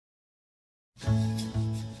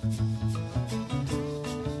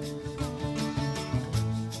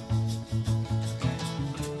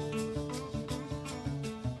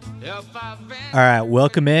All right,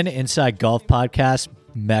 welcome in Inside Golf Podcast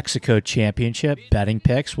Mexico Championship betting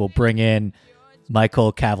picks. We'll bring in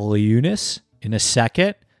Michael Cavaliunas in a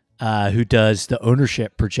second, who does the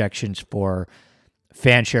ownership projections for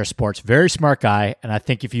Fanshare Sports. Very smart guy, and I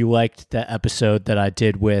think if you liked the episode that I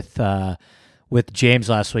did with James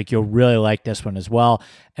last week, you'll really like this one as well.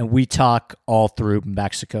 And we talk all through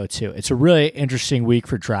Mexico too. It's a really interesting week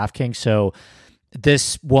for DraftKings, so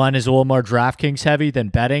this one is a little more DraftKings heavy than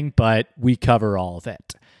betting, but we cover all of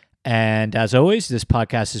it. And as always, this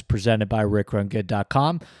podcast is presented by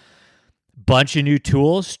RickRunGood.com. Bunch of new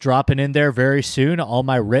tools dropping in there very soon. All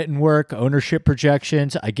my written work, ownership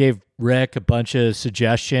projections. I gave Rick a bunch of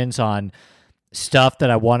suggestions on stuff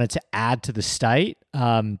that I wanted to add to the site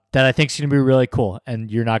that I think is going to be really cool,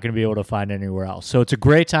 and you're not going to be able to find anywhere else. So it's a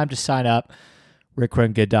great time to sign up.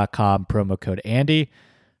 RickRunGood.com, promo code Andy.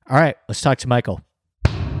 All right, let's talk to Michael.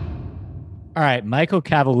 All right, Michael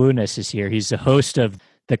Cavaliunas is here. He's the host of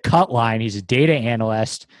The Cut Line. He's a data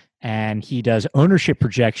analyst, and he does ownership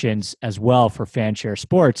projections as well for Fanshare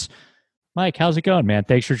Sports. Mike, how's it going, man?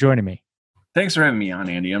 Thanks for joining me. Thanks for having me on,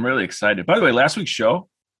 Andy. I'm really excited. By the way, last week's show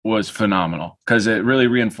was phenomenal because it really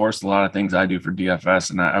reinforced a lot of things I do for DFS,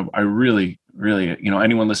 and I really,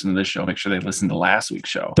 anyone listening to this show, make sure they listen to last week's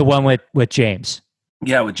show. The one with James.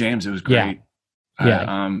 Yeah, with James, it was great.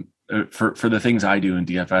 Yeah. For the things I do in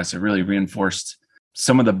DFS, it really reinforced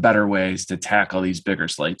some of the better ways to tackle these bigger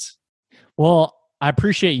slates. Well, I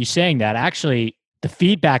appreciate you saying that. Actually, the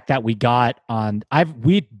feedback that we got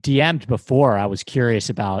we DM'd before. I was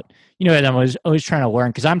curious about, and I was always trying to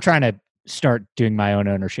learn because I'm trying to start doing my own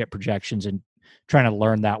ownership projections and trying to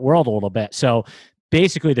learn that world a little bit. So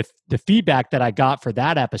basically the feedback that I got for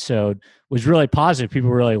that episode was really positive.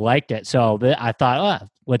 People really liked it. So I thought,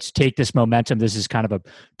 let's take this momentum. This is kind of a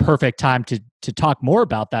perfect time to talk more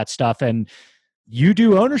about that stuff. And you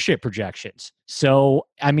do ownership projections. So,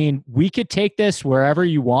 I mean, we could take this wherever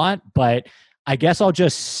you want, but I guess I'll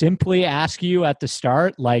just simply ask you at the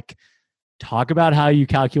start, talk about how you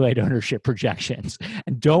calculate ownership projections,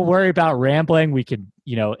 and don't worry about rambling. We could,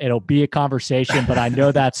 it'll be a conversation, but I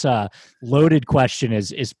know that's a loaded question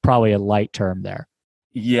is probably a light term there.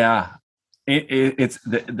 Yeah. It's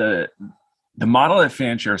the model at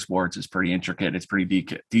Fanshare Sports is pretty intricate. It's pretty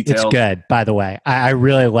detailed. It's good, by the way. I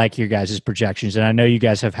really like your guys' projections, and I know you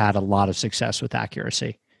guys have had a lot of success with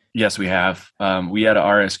accuracy. Yes, we have. We had a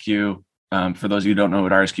RSQ. For those of you who don't know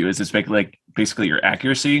what RSQ is, it's basically your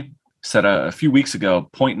accuracy set a few weeks ago,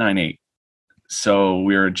 0.98. So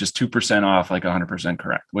we were just 2% off, 100%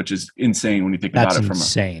 correct, which is insane when you think about it. That's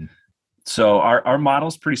insane. So our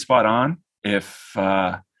model's pretty spot on if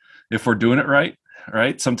we're doing it right.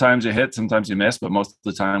 Sometimes you hit, sometimes you miss, but most of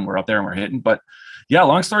the time we're up there and we're hitting. But yeah,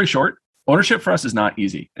 long story short, ownership for us is not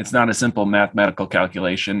easy. It's not a simple mathematical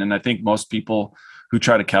calculation. And I think most people who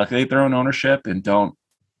try to calculate their own ownership and don't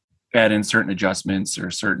add in certain adjustments or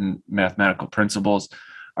certain mathematical principles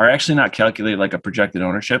are actually not calculated like a projected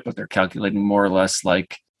ownership, but they're calculating more or less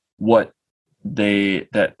like what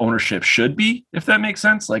that ownership should be, if that makes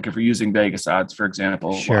sense. Like if we're using Vegas odds, for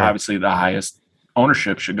example, sure. Well, obviously the highest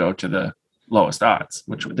ownership should go to the lowest odds,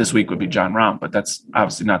 which this week would be Jon Rahm, but that's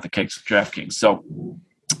obviously not the case with DraftKings. So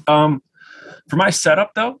for my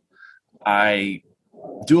setup though, I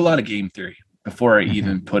do a lot of game theory before I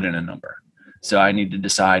even put in a number. So I need to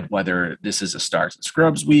decide whether this is a stars and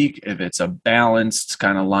scrubs week, if it's a balanced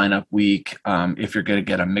kind of lineup week, if you're going to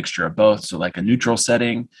get a mixture of both, so like a neutral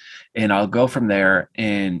setting, and I'll go from there.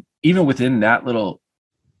 And even within that little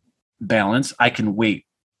balance, I can weight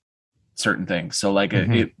certain things. So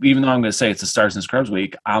even though I'm going to say it's a stars and scrubs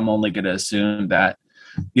week, I'm only going to assume that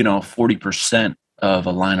 40% of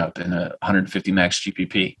a lineup in a 150 max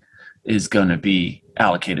GPP is going to be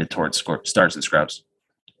allocated towards stars and scrubs.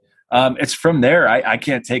 It's from there. I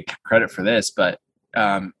can't take credit for this, but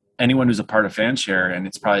anyone who's a part of Fanshare, and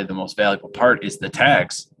it's probably the most valuable part, is the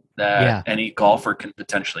tags that any golfer can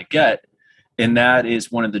potentially get. And that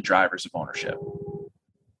is one of the drivers of ownership.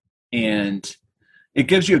 And it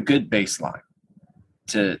gives you a good baseline,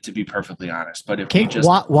 to be perfectly honest. But if Can you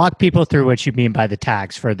walk people through what you mean by the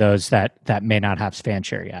tags for those that may not have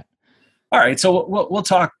Fanshare yet? All right. So we'll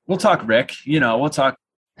talk Rick, we'll talk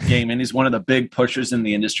Gaiman. He's one of the big pushers in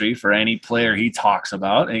the industry for any player he talks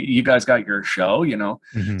about. You guys got your show,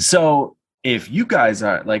 Mm-hmm. So if you guys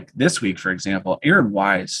are like this week, for example, Aaron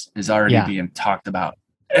Wise is already being talked about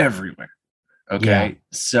everywhere. Okay. Yeah.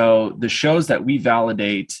 So the shows that we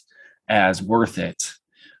validate as worth it.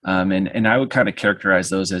 And I would kind of characterize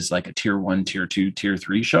those as like a tier 1, tier 2, tier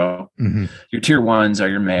 3 show. Mm-hmm. Your tier 1s are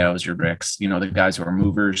your Mayos, your Ricks, the guys who are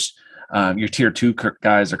movers. Your tier 2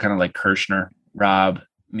 guys are kind of like Kirshner, Rob,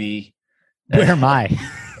 me. Where am I?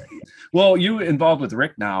 Well, you involved with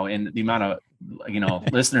Rick now, and the amount of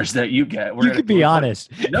listeners that you get. You could be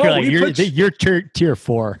honest. No, you're tier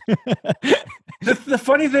 4. The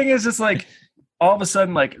funny thing is, it's like all of a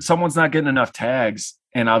sudden, like someone's not getting enough tags,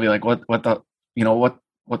 and I'll be like, what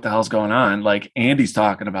the hell's going on? Like Andy's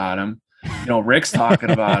talking about him, Rick's talking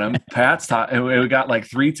about him, Pat's talking. We got like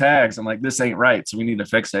 3 tags. I'm like, this ain't right, so we need to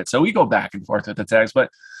fix it. So we go back and forth with the tags, but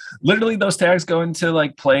literally those tags go into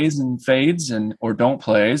like plays and fades or don't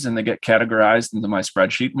plays, and they get categorized into my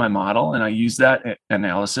spreadsheet, my model, and I use that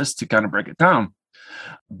analysis to kind of break it down.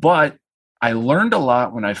 But I learned a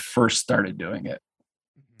lot when I first started doing it,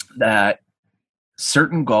 that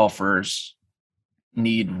certain golfers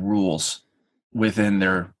need rules within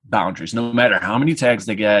their boundaries, no matter how many tags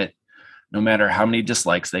they get, no matter how many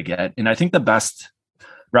dislikes they get. And I think the best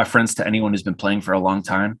reference to anyone who's been playing for a long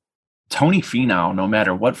time, Tony Finau, no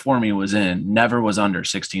matter what form he was in, never was under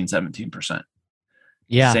 16, 17%.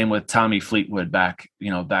 Yeah. Same with Tommy Fleetwood back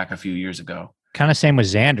a few years ago. Kind of same with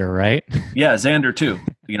Xander, right? Yeah, Xander too.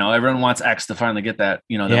 Everyone wants X to finally get that,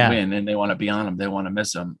 win, and they want to be on him. They want to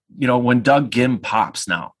miss him. When Doug Gim pops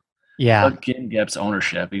now, Doug Gim gets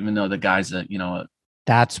ownership, even though the guy's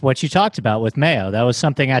That's what you talked about with Mayo. That was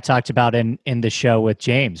something I talked about in the show with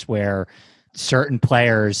James, where certain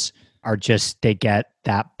players are they get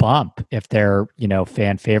that bump if they're,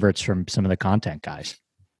 fan favorites from some of the content guys.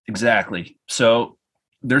 Exactly. So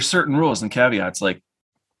there's certain rules and caveats. Like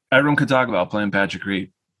everyone could talk about playing Patrick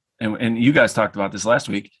Reed. And you guys talked about this last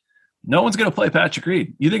week. No one's going to play Patrick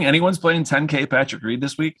Reed. You think anyone's playing 10K Patrick Reed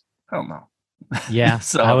this week? Hell no. Yeah,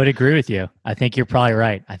 so I would agree with you. I think you're probably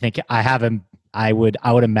right. I think I have him. I would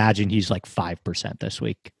imagine he's like 5% this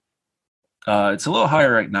week. It's a little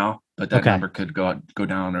higher right now, but that number could go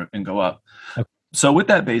down and go up. Okay. So with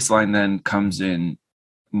that baseline then comes in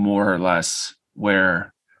more or less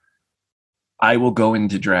where I will go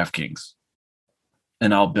into DraftKings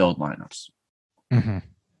and I'll build lineups. Mm-hmm.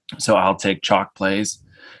 So I'll take chalk plays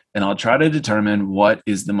and I'll try to determine what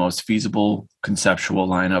is the most feasible conceptual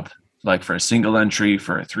lineup, like for a single entry,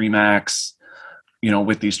 for a 3 max,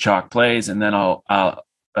 with these chalk plays. And then I'll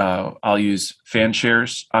use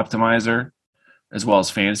FanShares Optimizer as well as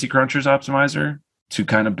Fantasy Crunchers Optimizer to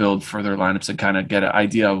kind of build further lineups and kind of get an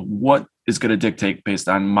idea of what is going to dictate based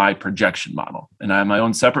on my projection model. And I have my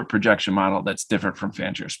own separate projection model that's different from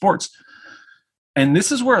FanShares Sports. And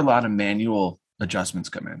this is where a lot of manual adjustments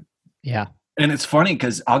come in. Yeah. And it's funny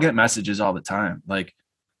because I'll get messages all the time. Like,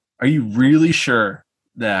 are you really sure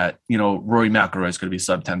that, Rory McIlroy is going to be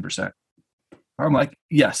sub 10%? I'm like,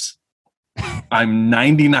 yes, I'm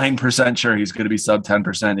 99% sure he's going to be sub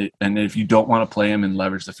 10%. And if you don't want to play him and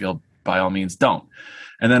leverage the field, by all means, don't.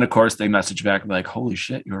 And then, of course, they message back like, holy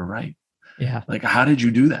shit, you were right. Yeah. Like, how did you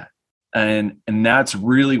do that? And that's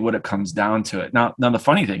really what it comes down to it. Now the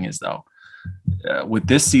funny thing is, though, with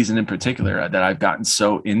this season in particular, that I've gotten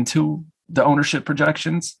so into the ownership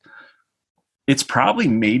projections, it's probably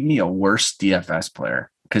made me a worse DFS player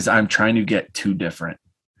because I'm trying to get too different.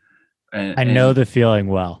 And I know the feeling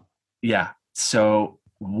well. Yeah. So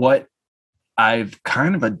what I've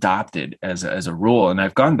kind of adopted as a rule, and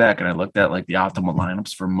I've gone back and I looked at like the optimal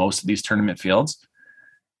lineups for most of these tournament fields.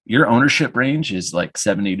 Your ownership range is like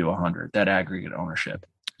 70 to 100, that aggregate ownership.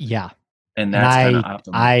 Yeah. And that's kind of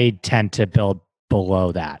optimal. I tend to build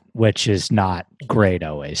below that, which is not great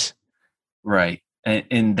always. Right.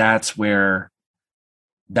 And that's where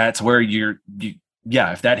if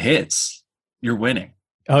that hits, you're winning.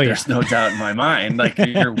 Oh, yeah. There's no doubt in my mind, like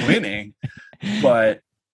you're winning, but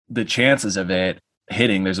the chances of it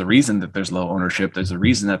hitting, there's a reason that there's low ownership. There's a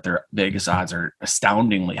reason that their Vegas odds are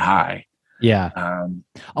astoundingly high. Yeah.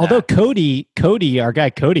 Although Cody, our guy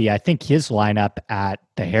Cody, I think his lineup at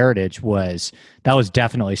the Heritage was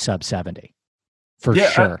definitely sub 70 for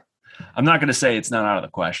sure. I'm not going to say it's not out of the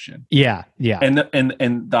question. Yeah. Yeah.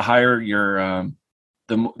 And the higher your,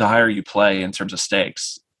 the higher you play in terms of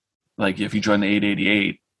stakes, like if you join the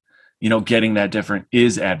 888, getting that different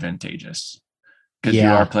is advantageous because you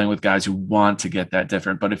are playing with guys who want to get that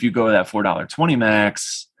different. But if you go to that $4.20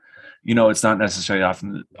 max, it's not necessarily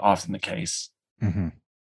often the case. Mm-hmm.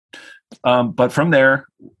 But from there,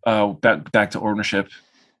 back to ownership,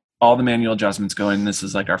 all the manual adjustments go in. This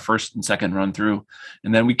is like our first and second run through.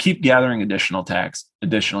 And then we keep gathering additional tags,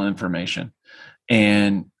 additional information.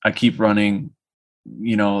 And I keep running,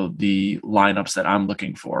 the lineups that I'm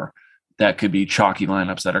looking for. That could be chalky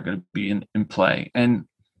lineups that are going to be in play. And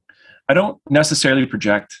I don't necessarily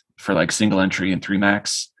project for like single entry and 3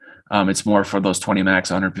 max. It's more for those 20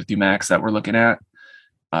 max, 150 max that we're looking at.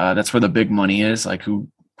 That's where the big money is, like who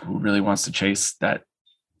really wants to chase that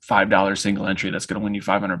 $5 single entry that's going to win you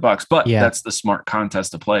 $500. But Yeah. that's the smart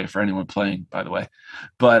contest to play for anyone playing, by the way.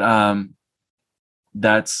 But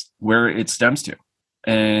that's where it stems to.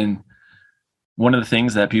 And one of the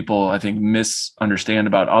things that people, I think, misunderstand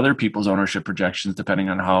about other people's ownership projections, depending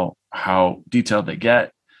on how detailed they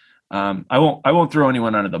get. I won't throw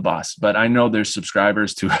anyone under the bus, but I know there's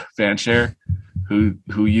subscribers to Fanshare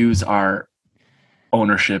who use our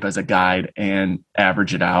ownership as a guide and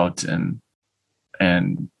average it out and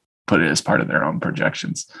put it as part of their own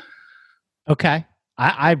projections. Okay.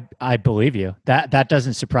 I believe you. That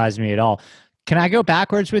doesn't surprise me at all. Can I go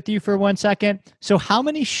backwards with you for 1 second? So how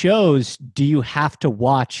many shows do you have to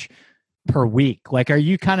watch per week? Like, are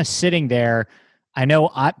you kind of sitting there? I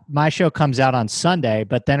know my show comes out on Sunday,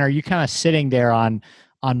 but then are you kind of sitting there on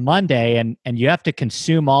Monday and you have to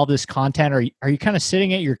consume all this content? Or are you kind of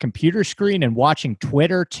sitting at your computer screen and watching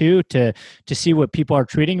Twitter too to see what people are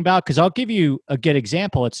tweeting about? Because I'll give you a good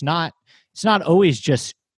example. It's not always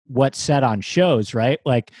just what's said on shows, right?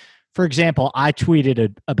 Like, for example, I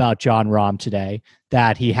tweeted about Jon Rahm today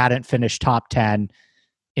that he hadn't finished top 10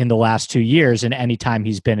 in the last 2 years in any time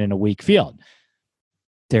he's been in a weak field.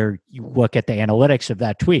 There, you look at the analytics of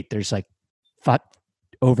that tweet. There's like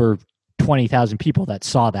over 20,000 people that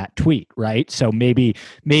saw that tweet, right? So maybe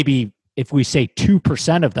if we say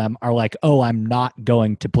 2% of them are like, oh, I'm not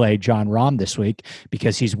going to play Jon Rahm this week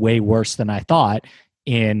because he's way worse than I thought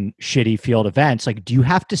in shitty field events. Like, do you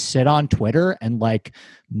have to sit on Twitter and like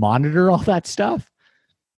monitor all that stuff?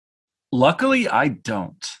 Luckily, I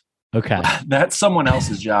don't. Okay. That's someone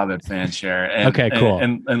else's job at Fanshare. And, okay, cool.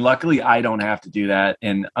 And luckily, I don't have to do that.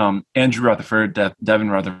 And Andrew Rutherford, Devin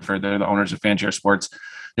Rutherford, they're the owners of Fanshare Sports.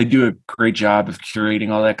 They do a great job of curating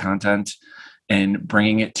all that content and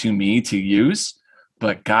bringing it to me to use.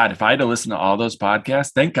 But God, if I had to listen to all those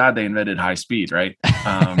podcasts, thank God they invented high speed, right?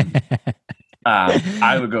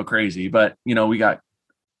 I would go crazy. But, you know, we got,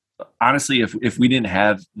 honestly, if we didn't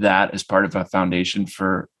have that as part of a foundation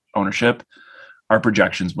for ownership, our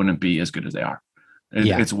projections wouldn't be as good as they are.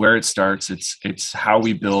 It's where it starts. It's how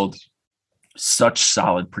we build such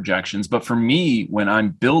solid projections. But for me, when I'm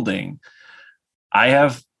building, I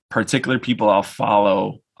have particular people I'll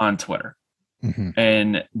follow on Twitter. Mm-hmm.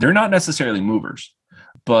 And they're not necessarily movers,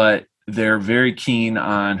 but they're very keen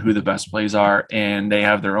on who the best plays are, and they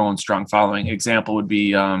have their own strong following. Example would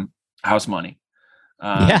be House Money.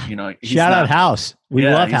 You know, shout out House. We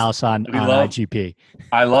love House on IGP.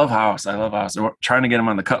 I love House. We're trying to get him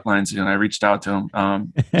on the cut lines, and I reached out to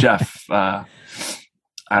him. Jeff, I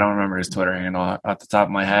don't remember his Twitter handle off the top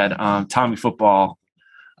of my head. Tommy Football,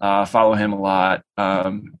 follow him a lot.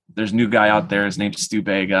 There's a new guy out there. His name's Stu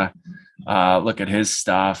Bega. Look at his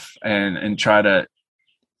stuff and try to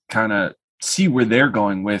kind of see where they're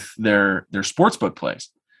going with their sportsbook plays.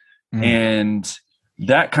 And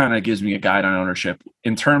that kind of gives me a guide on ownership.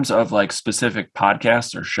 In terms of like specific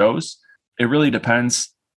podcasts or shows, it really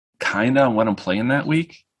depends kind of on what I'm playing that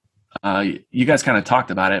week. You guys kind of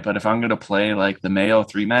talked about it, but if I'm going to play like the Mayo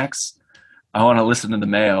 3 Max, I want to listen to the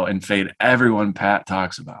Mayo and fade everyone Pat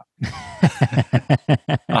talks about.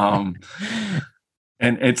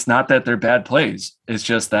 And it's not that they're bad plays. It's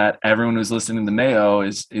just that everyone who's listening to the Mayo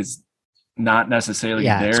is not necessarily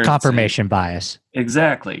there. It's confirmation bias.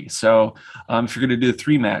 Exactly. So if you're going to do the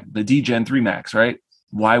 3 Max, the DGen 3 Max, right?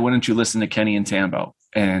 Why wouldn't you listen to Kenny and Tambo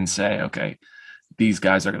and say, okay, these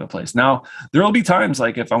guys are going to place? Now, there will be times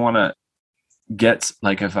like if I want to get,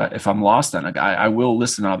 like if I'm lost on a guy, I will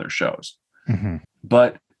listen to other shows. Mm-hmm.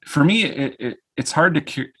 But for me, it's hard to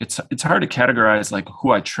categorize like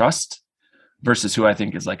who I trust versus who I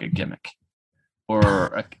think is like a gimmick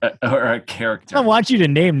or a character. I want you to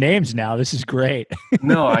name names now. This is great.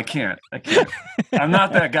 No, I can't. I'm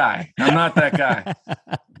not that guy.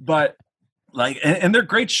 But like, and they're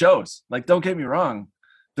great shows. Like, don't get me wrong.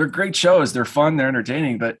 They're great shows. They're fun. They're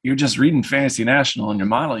entertaining, but you're just reading Fantasy National and your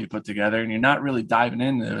model you put together and you're not really diving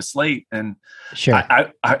into a slate. And sure.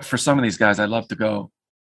 I for some of these guys, I'd love to go,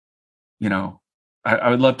 you know,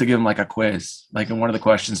 I would love to give them like a quiz. Like, and one of the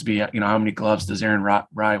questions be, you know, how many gloves does Aaron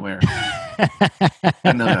Rye wear?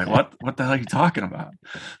 And they're like, what the hell are you talking about?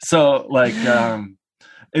 So like,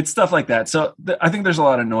 it's stuff like that. So I think there's a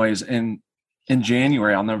lot of noise in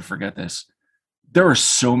January. I'll never forget this. There are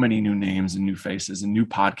so many new names and new faces and new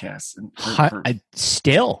podcasts. And it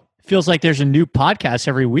still feels like there's a new podcast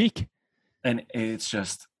every week. And it's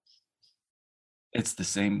the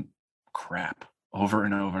same crap over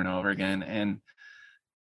and over and over again. And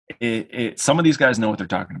some of these guys know what they're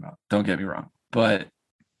talking about. Don't get me wrong, but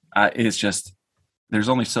it's just, there's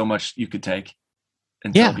only so much you could take.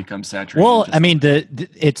 until it Yeah. becomes saturated. Well, Just I mean,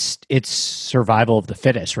 it's survival of the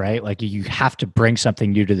fittest, right? Like you have to bring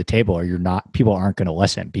something new to the table, or you're not. People aren't going to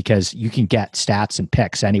listen because you can get stats and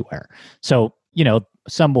picks anywhere. So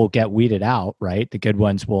some will get weeded out, right? The good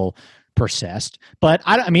ones will persist. But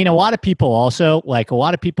I mean, a lot of people also a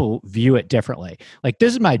lot of people view it differently. Like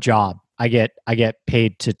this is my job. I get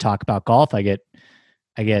paid to talk about golf. I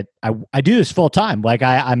do this full time. Like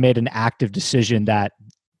I made an active decision that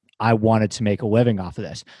I wanted to make a living off of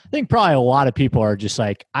this. I think probably a lot of people are just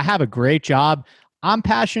like, I have a great job. I'm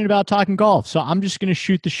passionate about talking golf. So I'm just going to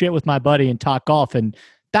shoot the shit with my buddy and talk golf. And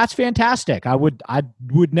that's fantastic. I would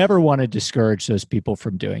never want to discourage those people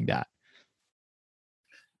from doing that.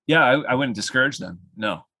 yeah, I wouldn't discourage them.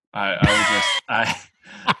 No, I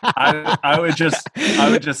would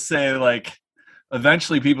just say like,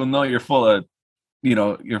 eventually people know you're full of,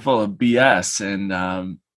 you're full of BS,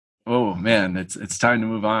 and oh man, it's time to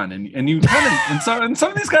move on. And you kind of, and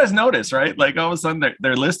some of these guys notice, right? Like all of a sudden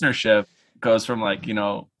their listenership goes from like,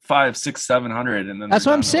 5, 6, 700. And then That's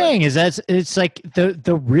what I'm saying is that it's like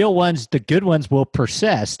the real ones, the good ones will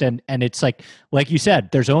persist. And it's like you said,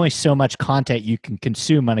 there's only so much content you can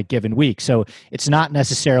consume on a given week. So it's not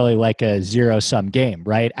necessarily like a zero sum game,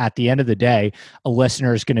 right? At the end of the day, a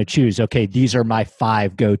listener is going to choose, okay, these are my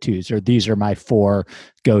 5 go-tos, or these are my 4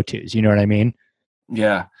 go-tos. You know what I mean?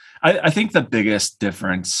 Yeah. I think the biggest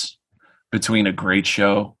difference between a great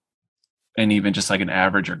show and even just like an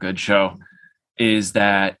average or good show is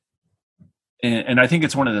that, and I think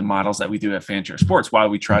it's one of the models that we do at Fanshare Sports, why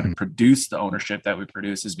we try to produce the ownership that we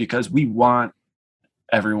produce, is because we want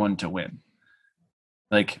everyone to win.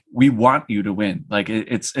 Like we want you to win. Like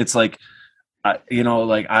it's like, my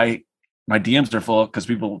DMs are full because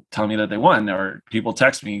people tell me that they won, or people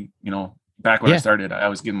text me, back when I started, I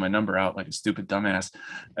was giving my number out like a stupid dumbass.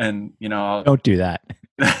 And, don't do that.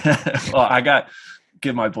 Well,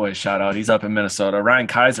 give my boy a shout out. He's up in Minnesota. Ryan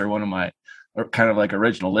Kaiser, one of my kind of like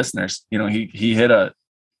original listeners, he hit a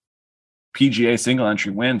PGA single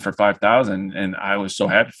entry win for 5,000. And I was so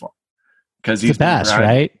happy for him because he's the best,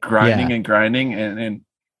 right? Grinding and grinding. And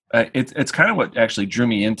it's kind of what actually drew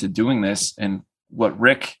me into doing this, and what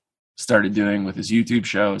Rick started doing with his YouTube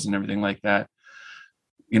shows and everything like that.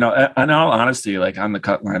 In all honesty, like on the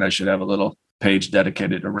cut line, I should have a little page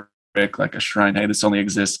dedicated to Rick, like a shrine. Hey, this only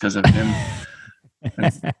exists because of him.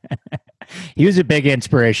 He was a big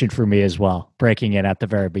inspiration for me as well, breaking in at the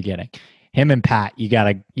very beginning. Him and Pat, you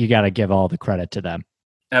gotta give all the credit to them.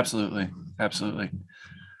 Absolutely.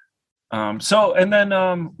 So, and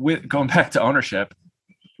then with going back to ownership,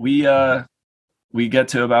 we get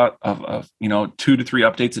to about 2 to 3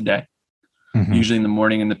 updates a day. Mm-hmm. Usually in the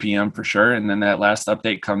morning and the PM for sure. And then that last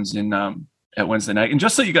update comes in at Wednesday night. And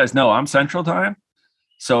just so you guys know, I'm Central Time.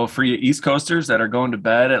 So for you East Coasters that are going to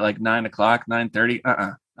bed at like 9 o'clock,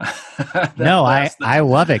 9:30, no, I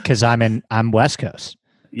love it because I'm West Coast.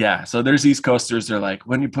 Yeah. So there's East Coasters. They're like,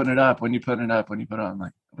 when you put it up, when you put it up. I'm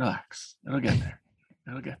like, relax. It'll get there.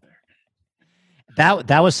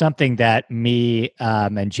 That was something that me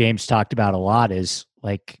and James talked about a lot, is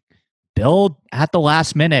like, build at the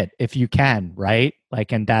last minute if you can, right?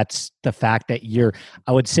 Like, and that's the fact that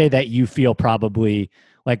I would say that you feel probably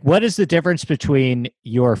like, what is the difference between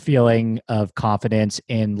your feeling of confidence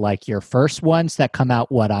in like your first ones that come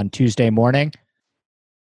out on Tuesday morning?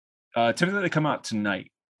 Typically they come out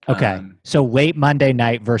tonight. Okay. So late Monday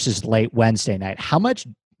night versus late Wednesday night. How much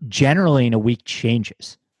generally in a week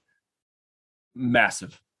changes?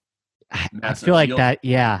 Massive. I feel like that.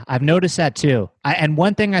 Yeah, I've noticed that too. And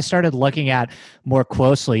one thing I started looking at more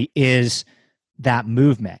closely is that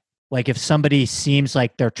movement. Like if somebody seems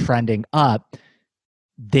like they're trending up,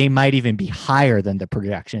 they might even be higher than the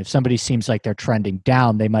projection. If somebody seems like they're trending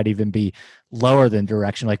down, they might even be lower than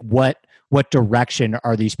direction. Like what direction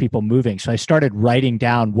are these people moving? So I started writing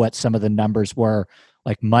down what some of the numbers were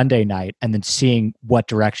like Monday night, and then seeing what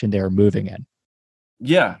direction they were moving in.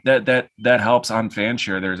 Yeah, that helps on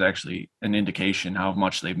Fanshare. There's actually an indication how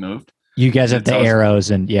much they've moved. You guys have the arrows,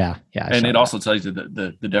 and yeah. And it also tells you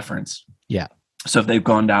the difference. Yeah. So if they've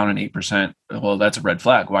gone down an 8%, well, that's a red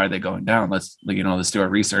flag. Why are they going down? Let's do our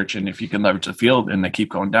research. And if you can leverage the field and they keep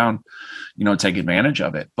going down, take advantage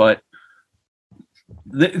of it. But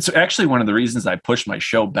it's actually one of the reasons I push my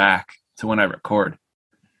show back to when I record,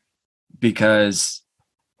 because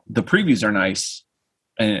the previews are nice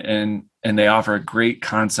and they offer a great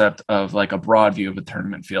concept of like a broad view of a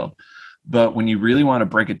tournament field. But when you really want to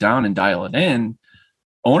break it down and dial it in,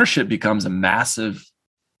 ownership becomes a massive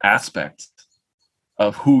aspect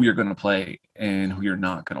of who you're going to play and who you're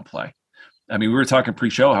not going to play. I mean, we were talking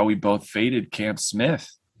pre-show how we both faded Cam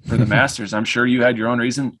Smith for the Masters. I'm sure you had your own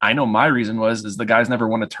reason. I know my reason is the guys never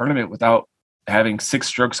won a tournament without having 6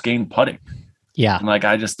 strokes gained putting. Yeah. And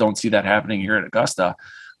I just don't see that happening here at Augusta.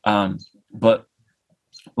 But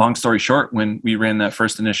long story short, when we ran that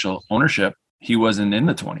first initial ownership, he wasn't in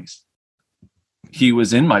the 20s. He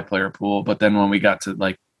was in my player pool, but then when we got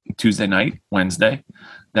to Tuesday night, Wednesday,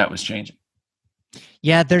 that was changing.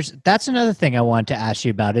 Yeah, that's another thing I wanted to ask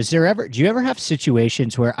you about. Do you ever have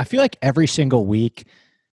situations where I feel like every single week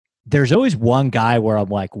there's always one guy where I'm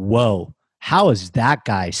like, whoa, how is that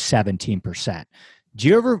guy 17%? Do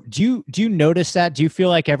you notice that? Do you feel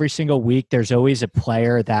like every single week there's always a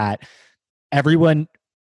player that everyone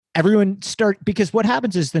because what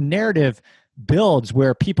happens is the narrative builds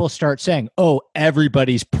where people start saying, oh,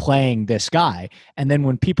 everybody's playing this guy. And then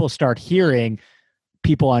when people start hearing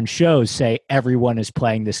people on shows say everyone is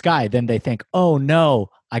playing this guy, then they think, oh no,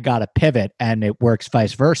 I got to pivot, and it works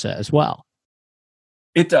vice versa as well.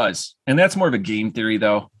 It does. And that's more of a game theory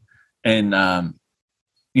though. And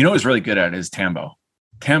who's really good at it is Tambo.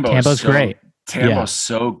 Tambo's great. Tambo's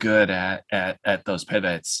so good at those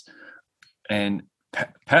pivots. And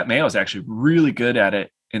Pat Mayo is actually really good at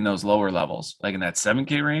it in those lower levels, like in that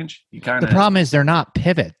 7K range. The problem is they're not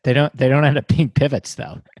pivot. They don't end up being pivots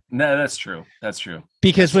though. No, that's true. That's true.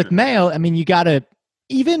 Because with Mayo, I mean, you got to,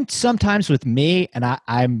 even sometimes with me, and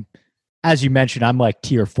I'm, as you mentioned, I'm like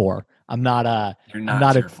tier 4. I'm not You're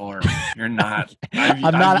not tier 4. You're not.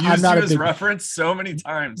 I've used this reference so many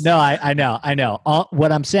times. No, I know.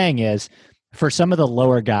 What I'm saying is, for some of the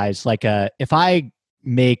lower guys, if I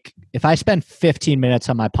spend 15 minutes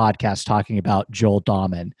on my podcast talking about Joel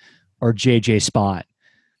Dahman or JJ Spahn,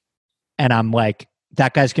 and I'm like,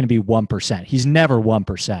 that guy's going to be 1%. He's never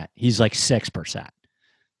 1%. He's like 6%.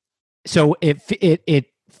 So it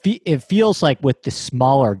feels like with the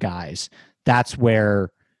smaller guys, that's what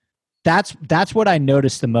I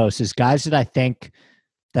notice the most is guys that I think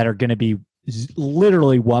that are going to be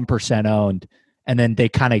literally 1% owned, and then they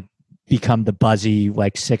kind of become the buzzy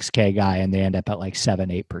 6K guy, and they end up at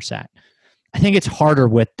 7-8%. I think it's harder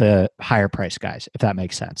with the higher price guys, if that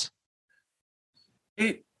makes sense.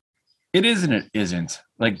 It is and it isn't.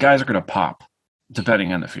 Guys are going to pop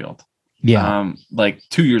depending on the field. Yeah.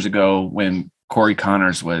 2 years ago when Corey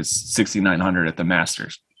Connors was 6,900 at the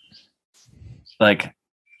Masters.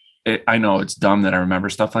 I know it's dumb that I remember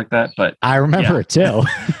stuff like that, but I remember it too.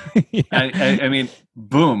 Yeah. I mean,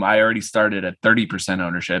 boom, I already started at 30%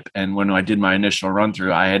 ownership. And when I did my initial run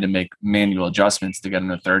through, I had to make manual adjustments to get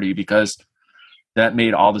into 30 because that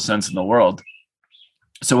made all the sense in the world.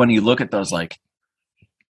 So when you look at those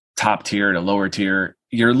top tier to lower tier,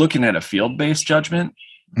 you're looking at a field-based judgment.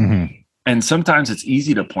 Mm-hmm. And sometimes it's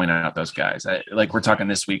easy to point out those guys. We're talking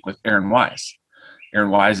this week with Aaron Wise.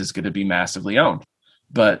 Aaron Wise is going to be massively owned.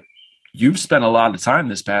 But you've spent a lot of time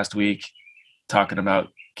this past week talking about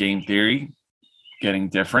game theory, getting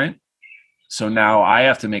different. So now I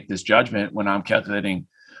have to make this judgment when I'm calculating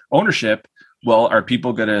ownership. Well, are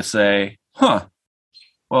people going to say, well,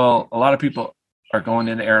 a lot of people are going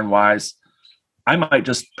into Aaron Wise. I might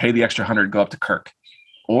just pay the extra 100, go up to Kirk.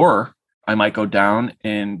 Or I might go down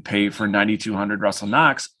and pay for 9,200 Russell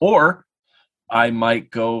Knox. Or I might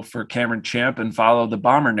go for Cameron Champ and follow the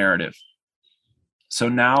bomber narrative. So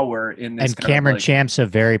now we're in this. And Cameron Champ's a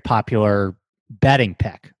very popular betting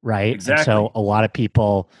pick, right? Exactly. And so a lot of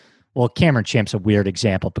people, Cameron Champ's a weird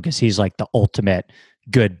example because he's like the ultimate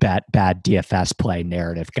good bet, bad DFS play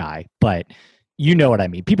narrative guy. But you know what I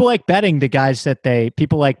mean? People like playing the guys that they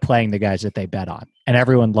bet on. And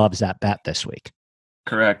everyone loves that bet this week.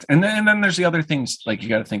 Correct. And then there's the other things you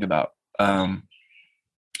got to think about.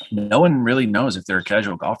 No one really knows if they're a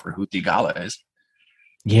casual golfer who Theegala is.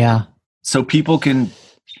 Yeah. So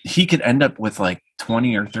he could end up with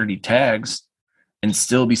 20 or 30 tags and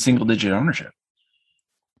still be single digit ownership.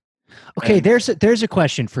 Okay. There's a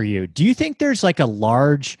question for you. Do you think there's a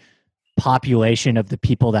large population of the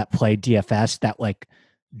people that play DFS that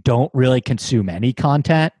don't really consume any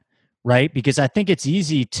content, right? Because I think it's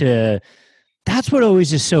easy that's what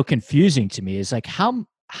always is so confusing to me is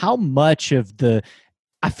how much of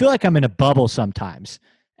I feel like I'm in a bubble sometimes.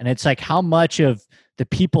 And it's how much of the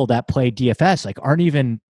people that play DFS aren't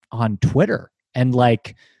even on Twitter, and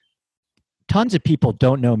tons of people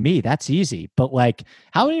don't know me. That's easy. But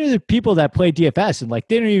how many of the people that play DFS and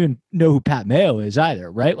they don't even know who Pat Mayo is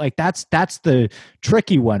either, right? That's the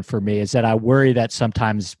tricky one for me, is that I worry that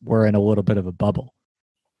sometimes we're in a little bit of a bubble.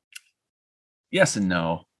 Yes and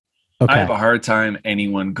no. Okay. I have a hard time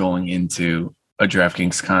anyone going into a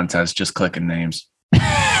DraftKings contest just clicking names.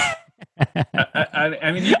 I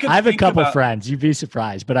mean, you could. I have a couple friends. You'd be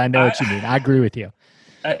surprised, but I know what you mean. I agree with you.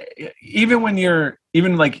 even when you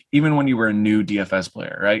were a new DFS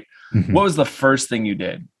player, right? Mhm. What was the first thing you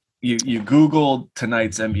did? You Googled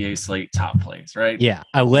tonight's NBA slate top plays, right? Yeah,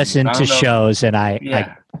 I listened to shows and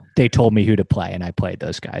yeah. They told me who to play and I played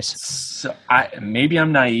those guys. So maybe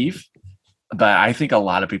I'm naive, but I think a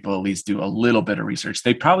lot of people at least do a little bit of research.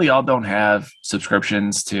 They probably all don't have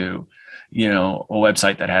subscriptions to, a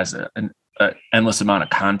website that has an endless amount of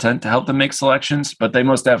content to help them make selections, but they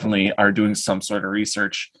most definitely are doing some sort of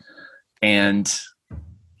research and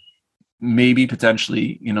maybe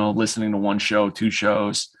potentially, listening to one show, two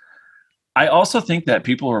shows. I also think that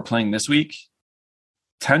people who are playing this week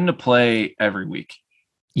tend to play every week.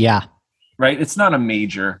 Yeah. Right. It's not a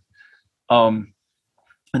major. And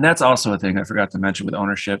that's also a thing I forgot to mention with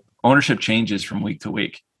ownership. Ownership changes from week to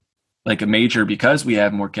week. Like a major, because we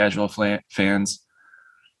have more casual fans,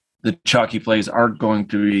 the chalky plays are going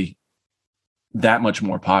to be that much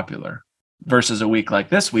more popular versus a week like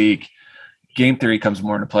this week. Game theory comes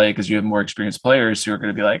more into play because you have more experienced players who are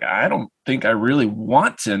going to be like, I don't think I really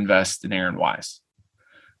want to invest in Aaron Wise.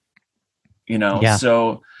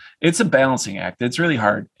 So it's a balancing act. It's really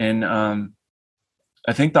hard. And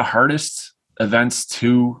I think the hardest events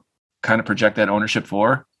to kind of project that ownership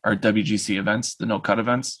for are WGC events, the no-cut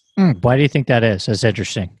events. Why do you think that is? That's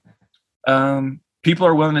interesting. People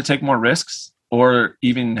are willing to take more risks or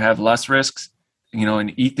even have less risks,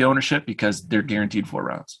 and eat the ownership because they're guaranteed 4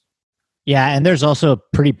 rounds. Yeah, and there's also a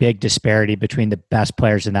pretty big disparity between the best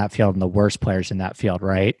players in that field and the worst players in that field,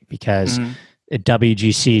 right? Because at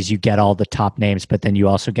WGCs, you get all the top names, but then you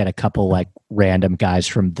also get a couple like random guys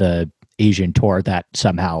from the Asian tour that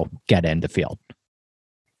somehow get in the field.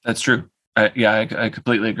 That's true. I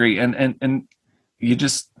completely agree. And you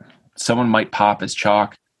someone might pop as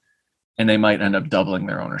chalk and they might end up doubling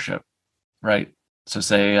their ownership, right? So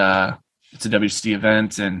say it's a WGC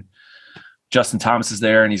event and Justin Thomas is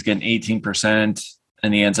there and he's getting 18%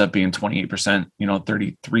 and he ends up being 28%,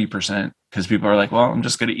 33%, because people are like, well, I'm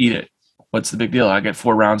just going to eat it. What's the big deal? I get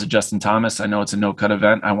 4 rounds of Justin Thomas. I know it's a no-cut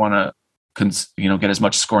event. I want to, get as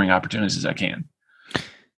much scoring opportunities as I can.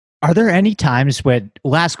 Are there any times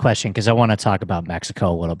last question, because I want to talk about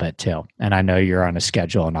Mexico a little bit too. And I know you're on a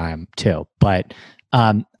schedule and I am too, but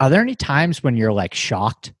are there any times when you're like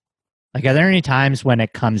shocked? Like, are there any times when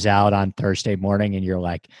it comes out on Thursday morning and you're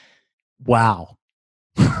like, wow,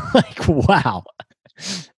 like, wow.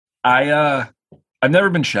 I've never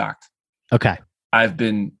been shocked. Okay. I've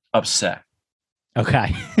been upset.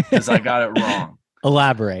 Okay. Because I got it wrong.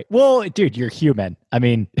 Elaborate. Well, dude, you're human. I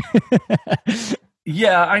mean,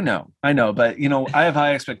 yeah, I know, but I have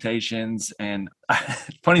high expectations, and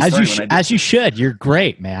funny story. As you should. You're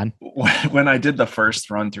great, man. When I did the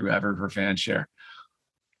first run through ever for FanShare,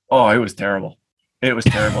 oh, it was terrible. It was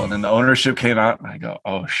terrible. And then the ownership came out and I go,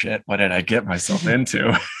 oh shit, what did I get myself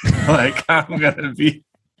into? Like, I'm going to be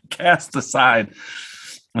cast aside.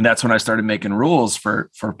 And that's when I started making rules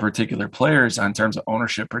for particular players on terms of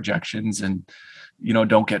ownership projections and,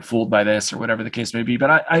 don't get fooled by this or whatever the case may be.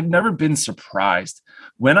 But I've never been surprised.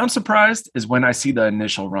 When I'm surprised is when I see the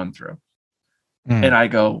initial run through and I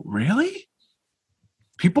go, really?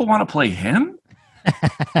 People want to play him?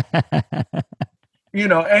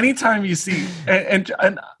 Anytime you see,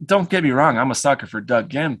 and don't get me wrong, I'm a sucker for Doug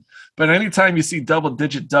Gim, but anytime you see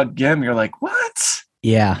double-digit Doug Gim, you're like, what?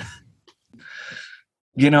 Yeah.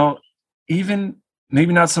 Even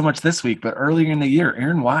maybe not so much this week, but earlier in the year,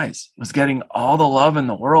 Aaron Wise was getting all the love in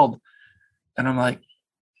the world. And I'm like,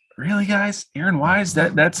 really, guys? Aaron Wise,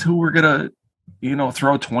 that's who we're going to,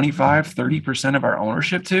 throw 25, 30% of our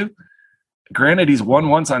ownership to? Granted, he's won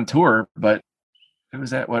once on tour, but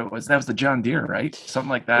that was the John Deere, right? Something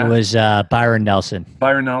like that. It was Byron Nelson.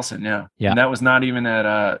 Byron Nelson, yeah. And that was not even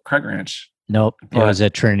at Craig Ranch. Nope. It was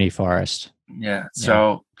at Trinity Forest. Yeah.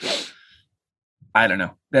 So I don't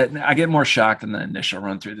know. I get more shocked in the initial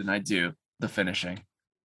run through than I do the finishing.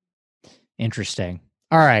 Interesting.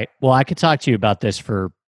 All right. Well, I could talk to you about this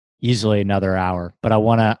for easily another hour, but I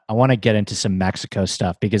want to get into some Mexico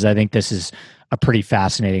stuff because I think this is a pretty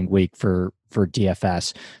fascinating week for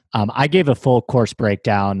DFS. I gave a full course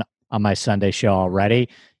breakdown on my Sunday show already.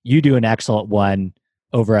 You do an excellent one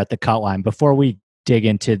over at the Cutline. Before we dig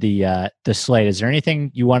into the slate, is there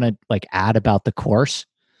anything you want to add about the course?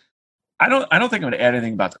 I don't think I'm going to add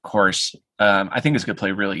anything about the course. I think it's going to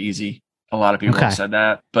play really easy. A lot of people have said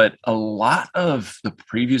that, but a lot of the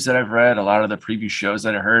previews that I've read, a lot of the preview shows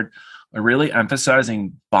that I heard are really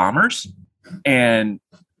emphasizing bombers. And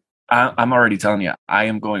I'm already telling you, I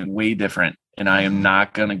am going way different, and I am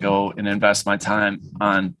not going to go and invest my time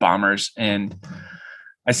on bombers. And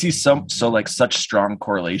I see such strong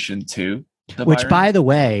correlation too Which, Byron. by the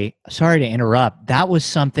way, sorry to interrupt, that was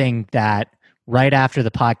something that right after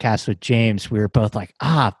the podcast with James, we were both like,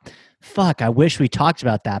 fuck, I wish we talked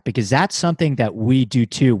about that, because that's something that we do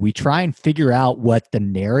too. We try and figure out what the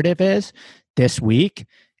narrative is this week,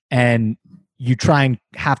 and you try and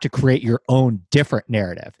have to create your own different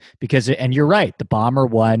narrative because, and you're right, the Bomber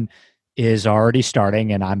one is already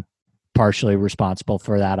starting, and I'm partially responsible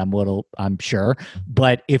for that. I'm sure,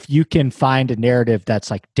 but if you can find a narrative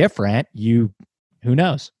that's like different, who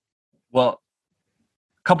knows? Well,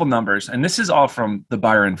 a couple numbers, and this is all from the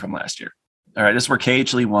Byron from last year. All right, this is where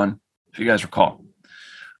KH Lee won, if you guys recall.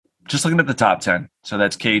 Just looking at the top 10. So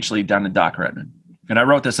that's KH Lee down to Doc Redman. And I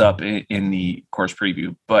wrote this up in the course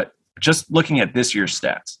preview, but just looking at this year's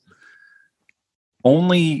stats,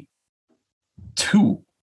 only 2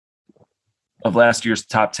 of last year's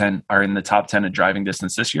top 10 are in the top 10 of driving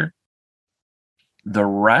distance this year. The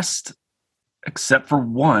rest, except for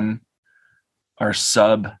 1, are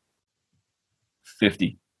sub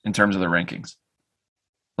 50 in terms of the rankings.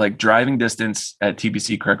 Like driving distance at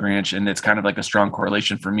TPC Craig Ranch, and it's kind of like a strong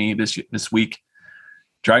correlation for me this week.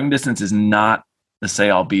 Driving distance is not the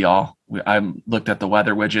say-all be-all. I looked at the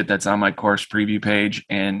weather widget that's on my course preview page,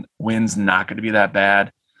 and wind's not going to be that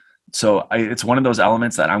bad. So it's one of those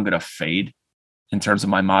elements that I'm going to fade in terms of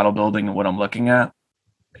my model building and what I'm looking at.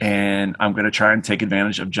 And I'm going to try and take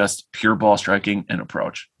advantage of just pure ball striking and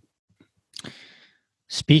approach.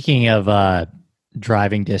 Speaking of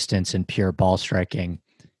driving distance and pure ball striking,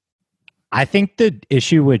 I think the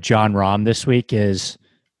issue with Jon Rahm this week is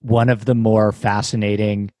one of the more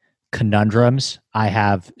fascinating conundrums I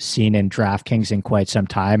have seen in DraftKings in quite some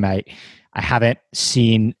time. I haven't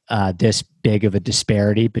seen this big of a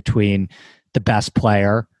disparity between the best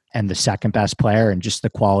player and the second best player and just the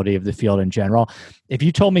quality of the field in general. If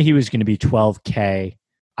you told me he was going to be 12K,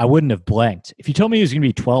 I wouldn't have blinked. If you told me he was going to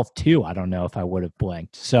be 12.2, I don't know if I would have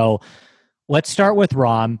blinked. So let's start with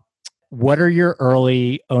Rahm. What are your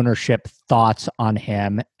early ownership thoughts on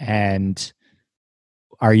him, and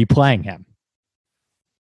are you playing him?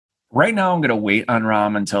 Right now, I'm going to wait on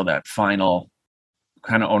Rahm until that final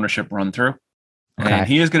kind of ownership run through. Okay. And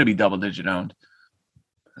he is going to be double-digit owned.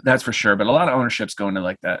 That's for sure. But a lot of ownership's going to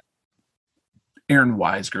like that Aaron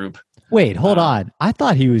Wise group. Wait, hold on. I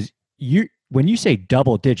thought he was when you say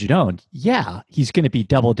double-digit owned, yeah, he's going to be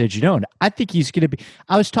double-digit owned. I think he's going to be.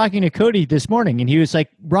 I was talking to Cody this morning, and he was like,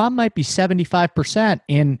 Rahm might be 75%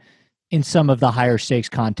 in some of the higher stakes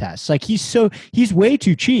contests. Like he's way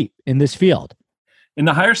too cheap in this field. In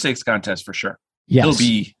the higher stakes contest, for sure. Yes.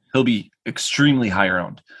 He'll be extremely higher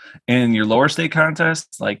owned. And your lower stake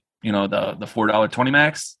contests, like the $4.20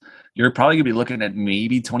 max, you're probably gonna be looking at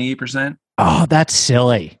maybe 28%. Oh, that's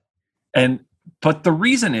silly. But the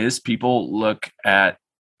reason is people look at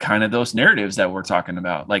kind of those narratives that we're talking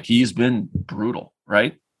about. Like he's been brutal,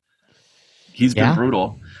 right? He's been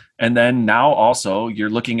brutal. And then now also you're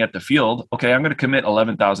looking at the field. Okay, I'm going to commit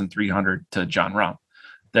 11,300 to Jon Rahm.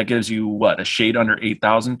 That gives you a shade under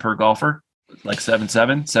 8,000 per golfer, like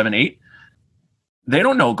 7.7, 7.8. They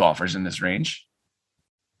don't know golfers in this range.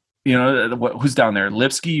 Who's down there?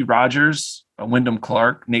 Lipsky, Rogers, Wyndham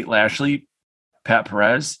Clark, Nate Lashley, Pat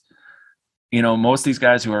Perez. Most of these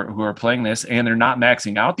guys who are playing this and they're not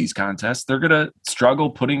maxing out these contests, they're going to struggle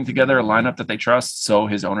putting together a lineup that they trust. So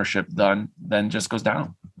his ownership then just goes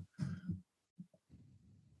down.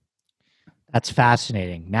 That's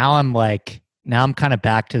fascinating. Now I'm kind of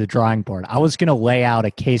back to the drawing board. I was going to lay out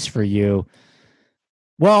a case for you.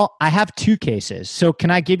 Well, I have 2 cases. So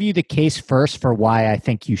can I give you the case first for why I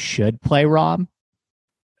think you should play Rahm?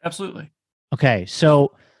 Absolutely. Okay.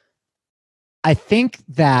 So I think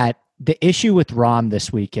that the issue with Rahm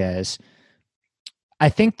this week is I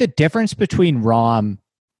think the difference between Rahm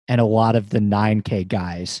and a lot of the 9K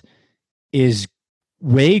guys is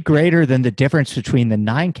way greater than the difference between the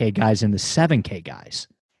 9K guys and the 7K guys.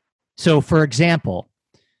 So, for example,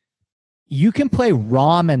 you can play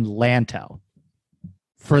Rahm and Lanto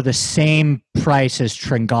for the same price as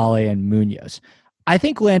Tringale and Munoz. I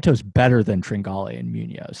think Lanto's better than Tringale and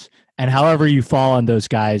Munoz. And however you fall on those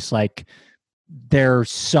guys, like they're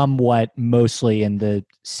somewhat mostly in the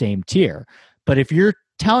same tier. But if you're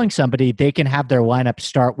telling somebody they can have their lineup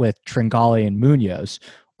start with Tringale and Munoz,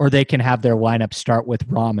 or they can have their lineup start with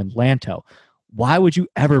Rahm and Lanto, why would you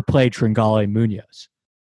ever play Tringale and Munoz?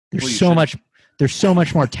 There's so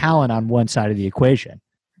much more talent on one side of the equation.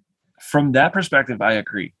 From that perspective, I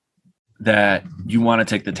agree that you want to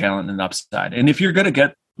take the talent and upside. And if you're going to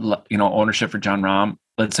get, ownership for Jon Rahm,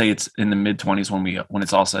 let's say it's in the mid-20s when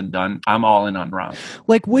it's all said and done, I'm all in on Rahm.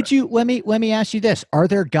 Like, would you, let me ask you this. Are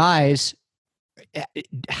there guys,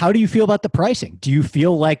 how do you feel about the pricing? Do you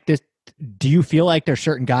feel like do you feel like there's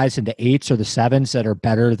certain guys in the 8s or the 7s that are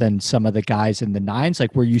better than some of the guys in the 9s?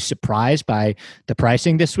 Like, were you surprised by the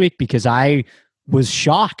pricing this week? Because I was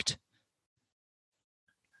shocked.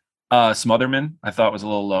 Smotherman, I thought was a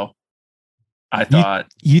little low.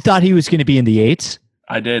 You thought he was going to be in the 8s?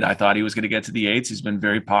 I did. I thought he was going to get to the 8s. He's been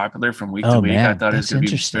very popular from week to week. Man, I thought he was going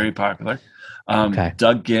to be very popular.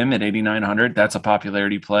 Doug Gim at 8,900. That's a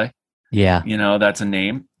popularity play. Yeah. That's a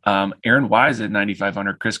name. Aaron Wise at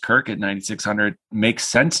 9,500, Chris Kirk at 9,600 makes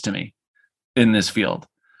sense to me in this field.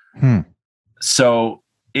 So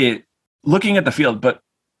looking at the field, but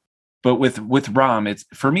with Rahm,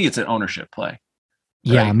 for me, it's an ownership play.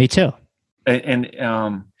 Right? Yeah, me too. And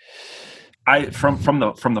from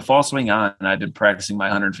the fall swing on, I've been practicing my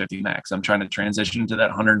 150 max. I'm trying to transition to that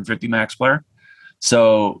 150 max player.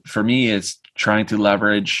 So for me, it's trying to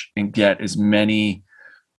leverage and get as many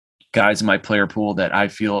guys in my player pool that I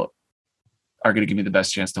feel are going to give me the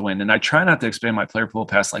best chance to win. And I try not to expand my player pool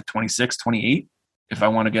past like 26, 28 if I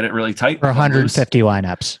want to get it really tight. For 150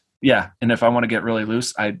 lineups. Yeah. And if I want to get really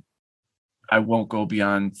loose, I won't go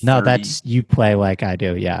beyond 30. No, you play like I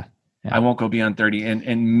do. Yeah. I won't go beyond 30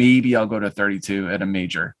 and maybe I'll go to 32 at a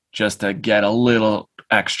major just to get a little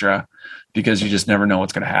extra because you just never know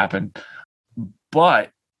what's going to happen.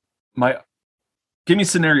 But give me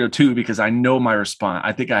scenario 2 because I know my response.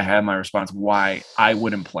 I think I have my response why I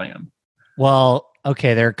wouldn't play him. Well,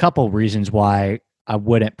 okay, there are a couple reasons why I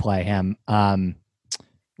wouldn't play him.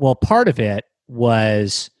 Well, part of it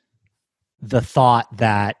was the thought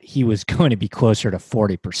that he was going to be closer to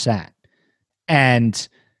 40%. And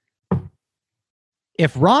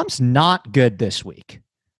if Rahm's not good this week,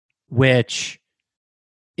 which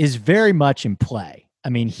is very much in play, I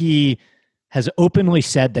mean, he has openly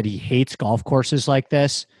said that he hates golf courses like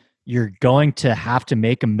this. You're going to have to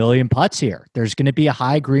make 1 million putts here. There's going to be a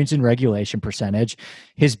high greens in regulation percentage.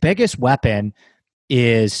 His biggest weapon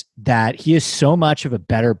is that he is so much of a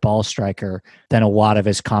better ball striker than a lot of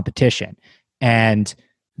his competition. And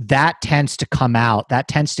that tends to come out, that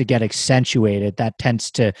tends to get accentuated,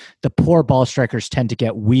 the poor ball strikers tend to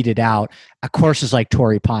get weeded out at courses like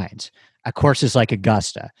Torrey Pines, at courses like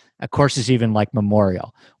Augusta, at courses even like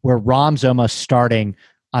Memorial, where Rahm's almost starting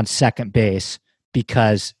on second base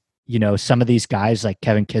because, some of these guys like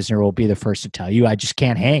Kevin Kisner will be the first to tell you, I just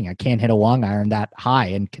can't hang. I can't hit a long iron that high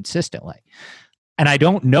and consistently. And I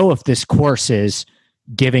don't know if this course is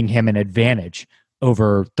giving him an advantage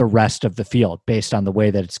over the rest of the field based on the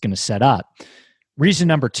way that it's going to set up. Reason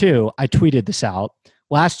number 2, I tweeted this out.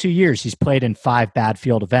 Last 2 years, he's played in 5 bad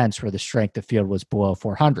field events where the strength of field was below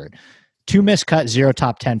 400. 2 missed cuts, 0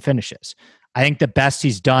 top 10 finishes. I think the best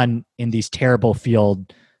he's done in these terrible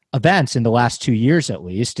field events in the last 2 years, at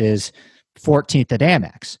least, is 14th at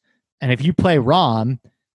Amex. And if you play Rahm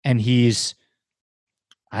and he's,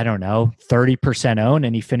 30% owned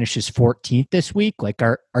and he finishes 14th this week, like,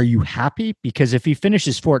 are you happy? Because if he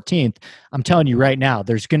finishes 14th, I'm telling you right now,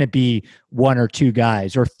 there's going to be 1 or 2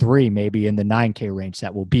 guys or 3 maybe in the 9K range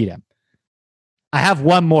that will beat him. I have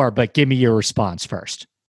one more, but give me your response first.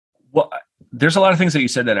 Well, there's a lot of things that you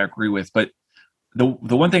said that I agree with, but the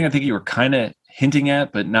one thing I think you were kind of hinting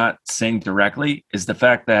at, but not saying directly, is the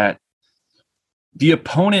fact that the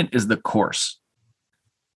opponent is the course.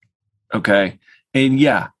 Okay. And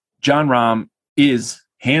yeah, Jon Rahm is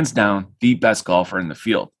hands down the best golfer in the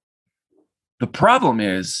field. The problem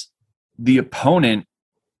is the opponent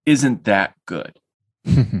isn't that good.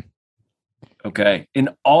 Okay. And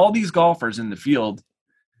all these golfers in the field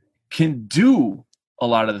can do a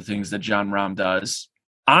lot of the things that Jon Rahm does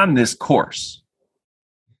on this course.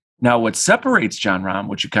 Now, what separates Jon Rahm,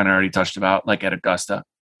 which you kind of already touched about, like at Augusta,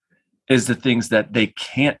 is the things that they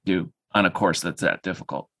can't do on a course that's that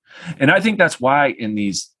difficult. And I think that's why in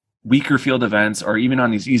these weaker field events, or even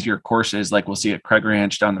on these easier courses, like we'll see at Craig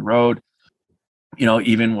Ranch down the road,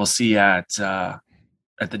 even we'll see at the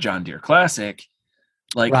John Deere Classic,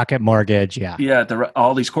 like Rocket Mortgage, yeah,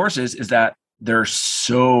 all these courses, is that they're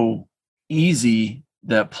so easy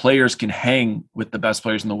that players can hang with the best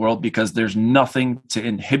players in the world because there's nothing to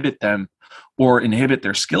inhibit them or inhibit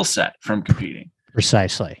their skill set from competing.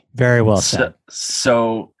 Precisely. Very well said.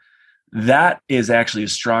 So that is actually a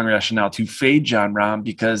strong rationale to fade Jon Rahm,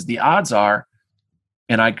 because the odds are,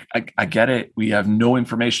 and I get it, we have no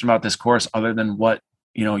information about this course other than what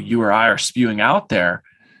you or I are spewing out there.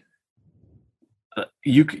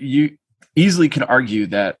 You easily can argue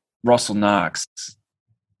that Russell Knox,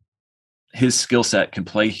 his skill set can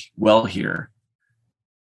play well here,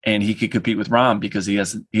 and he could compete with Rahm because he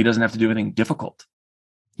doesn't have to do anything difficult.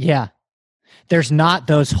 Yeah. There's not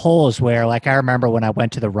those holes where, like, I remember when I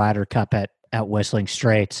went to the Ryder Cup at Whistling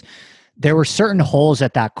Straits, there were certain holes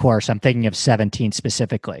at that course, I'm thinking of 17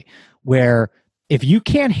 specifically, where if you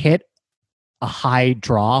can't hit a high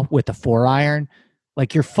draw with a 4-iron,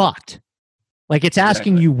 like you're fucked. Like it's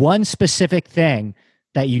asking you one specific thing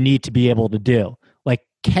that you need to be able to do. Like,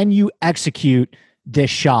 can you execute this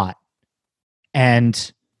shot?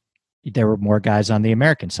 And there were more guys on the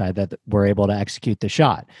American side that were able to execute the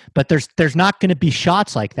shot. But there's not going to be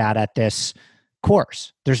shots like that at this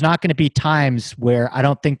course. There's not going to be times where, I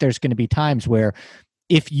don't think there's going to be times where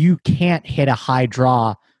if you can't hit a high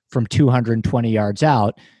draw from 220 yards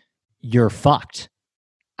out, you're fucked.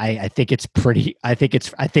 I think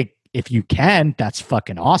if you can, that's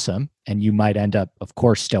fucking awesome. And you might end up, of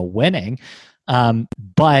course, still winning.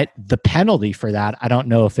 But the penalty for that, I don't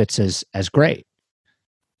know if it's as great.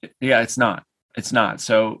 Yeah, it's not. It's not.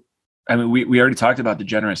 So, I mean, we already talked about the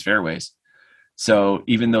generous fairways. So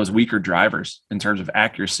even those weaker drivers in terms of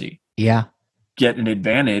accuracy, get an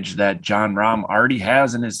advantage that Jon Rahm already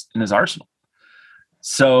has in his arsenal.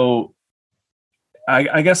 So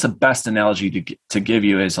I guess the best analogy to give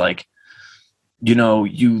you is like, you know,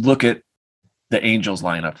 you look at the Angels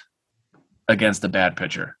lineup against a bad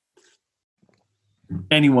pitcher.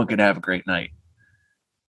 Anyone could have a great night,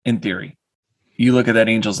 in theory. You look at that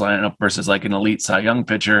Angels lineup versus like an elite Cy Young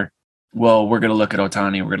pitcher. Well, we're going to look at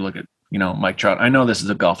Ohtani. We're going to look at, you know, Mike Trout. I know this is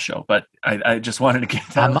a golf show, but I just wanted to get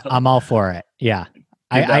that. I'm all for it. Yeah.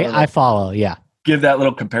 I follow. Yeah. Give that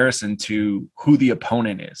little comparison to who the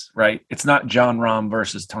opponent is, right? It's not Jon Rahm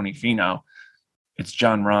versus Tony Finau. It's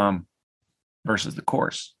Jon Rahm versus the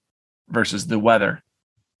course, versus the weather,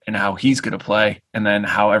 and how he's going to play, and then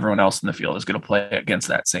how everyone else in the field is going to play against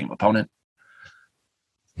that same opponent.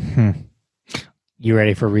 You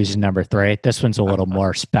ready for reason number 3? This one's a little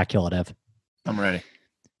more speculative. I'm ready.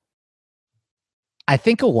 I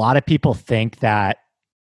think a lot of people are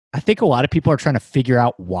trying to figure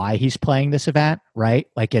out why he's playing this event, right?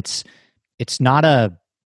 Like it's not a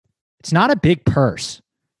big purse.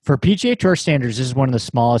 For PGA Tour standards, this is one of the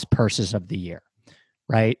smallest purses of the year,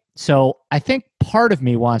 right? So I think part of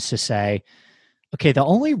me wants to say, okay, the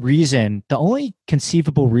only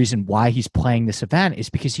conceivable reason why he's playing this event is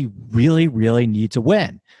because he really, really needs a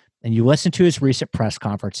win. And you listen to his recent press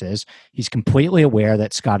conferences, he's completely aware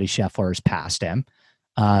that Scotty Scheffler has passed him.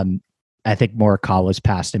 I think Morikawa's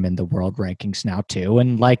passed him in the world rankings now too.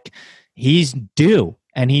 And like, he's due,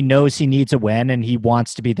 and he knows he needs a win, and he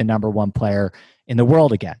wants to be the number 1 player in the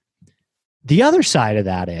world again. The other side of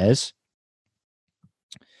that is,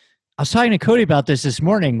 I was talking to Cody about this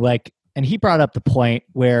morning, like, and he brought up the point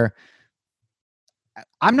where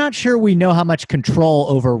I'm not sure we know how much control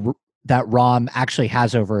over that Rahm actually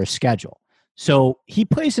has over his schedule. So he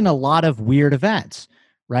plays in a lot of weird events,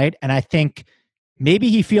 right? And I think maybe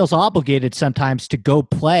he feels obligated sometimes to go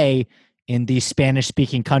play in these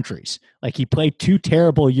Spanish-speaking countries. Like he played 2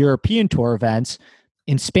 terrible European Tour events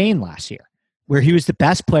in Spain last year, where he was the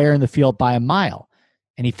best player in the field by a mile,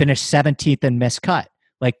 and he finished 17th in missed cut.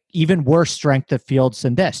 Like even worse strength of fields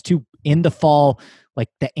than this. 2 in the fall, like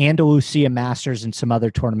the Andalusia Masters and some other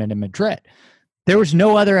tournament in Madrid. There was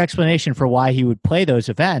no other explanation for why he would play those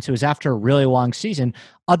events. It was after a really long season,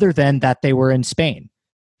 other than that they were in Spain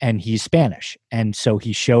and he's Spanish. And so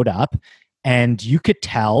he showed up, and you could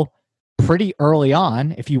tell pretty early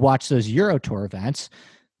on, if you watch those Euro Tour events,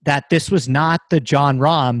 that this was not the Jon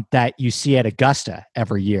Rahm that you see at Augusta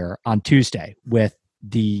every year on Tuesday with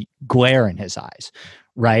the glare in his eyes,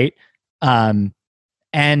 right? And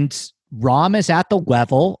Rahm is at the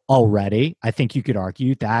level already. I think you could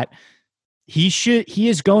argue that he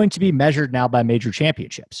is going to be measured now by major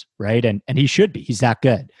championships, right? And he should be. He's that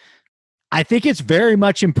good. I think it's very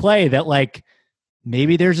much in play that like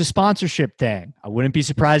maybe there's a sponsorship thing. I wouldn't be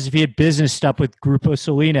surprised if he had business stuff with Grupo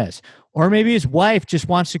Salinas, or maybe his wife just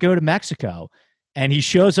wants to go to Mexico and he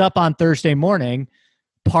shows up on Thursday morning,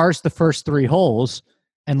 pars the first 3 holes,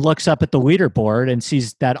 and looks up at the leaderboard and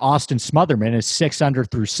sees that Austin Smotherman is 6 under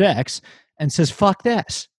through 6 and says, fuck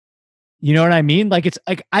this. You know what I mean? Like, it's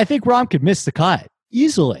like, I think Rahm could miss the cut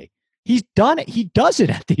easily. He's done it. He does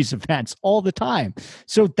it at these events all the time.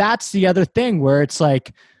 So that's the other thing where it's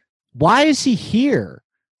like, why is he here?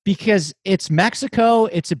 Because it's Mexico.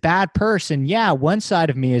 It's a bad person. Yeah. One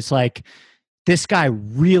side of me is like, this guy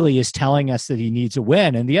really is telling us that he needs a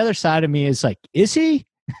win. And the other side of me is like, is he?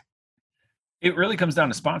 It really comes down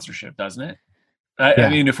to sponsorship, doesn't it? I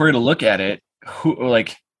mean, if we're to look at it, look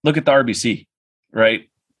at the RBC, right?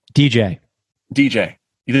 DJ.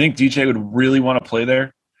 You think DJ would really want to play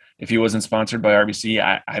there if he wasn't sponsored by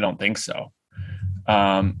RBC? I don't think so.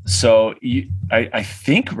 I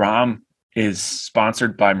think Rahm is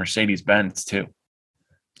sponsored by Mercedes-Benz too.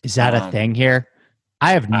 Is that a thing here?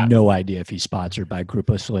 I have no idea if he's sponsored by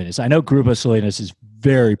Grupo Salinas. I know Grupo Salinas is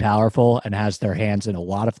very powerful and has their hands in a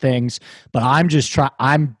lot of things, but I'm just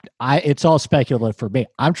trying. It's all speculative for me.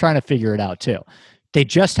 I'm trying to figure it out too. They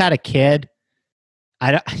just had a kid.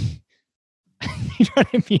 I don't. You know what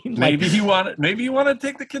I mean? Maybe you want to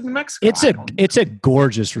take the kid to Mexico. It's a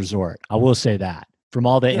gorgeous resort. I will say that from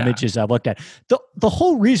all the images I've looked at. The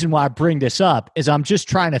whole reason why I bring this up is I'm just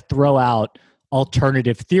trying to throw out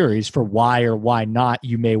alternative theories for why or why not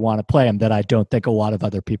you may want to play him that I don't think a lot of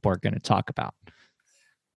other people are going to talk about.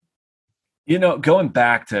 You know, going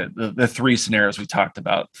back to the three scenarios we talked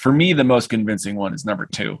about, for me, the most convincing one is number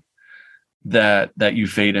 2, that you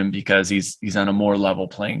fade him because he's on a more level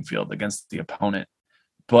playing field against the opponent.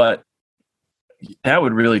 But that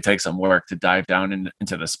would really take some work to dive down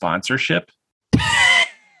into the sponsorship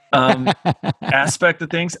aspect of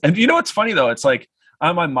things. And you know what's funny though? It's like,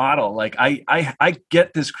 on my model, like I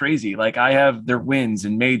get this crazy. Like I have their wins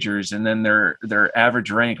in majors and then their average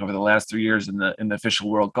rank over the last 3 years in the official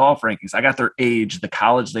world golf rankings. I got their age, the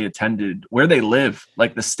college they attended, where they live,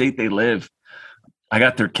 like the state they live. I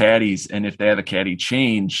got their caddies, and if they have a caddy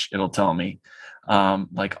change, it'll tell me.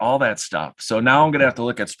 Like all that stuff. So now I'm gonna have to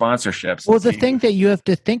look at sponsorships. Well, the thing that you have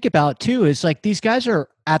to think about too is like these guys are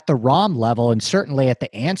at the Rahm level and certainly at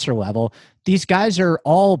the Ancer level. These guys are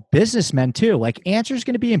all businessmen too. Like Ancer's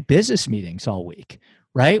going to be in business meetings all week,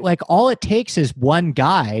 right? Like all it takes is one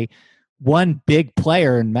guy, one big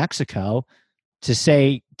player in Mexico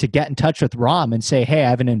to get in touch with Rahm and say, hey, I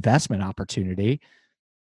have an investment opportunity.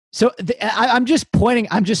 So I'm just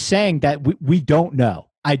saying that we don't know.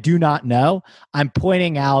 I do not know. I'm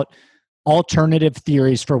pointing out alternative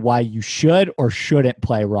theories for why you should or shouldn't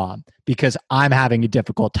play Rahm because I'm having a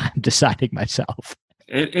difficult time deciding myself.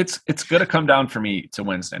 It's going to come down for me to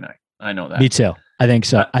Wednesday night. I know that. Me too. I think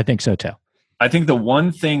so. I think so too. I think the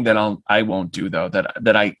one thing that I won't do though, that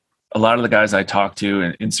a lot of the guys I talk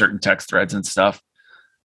to in certain text threads and stuff,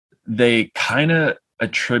 they kind of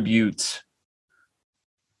attribute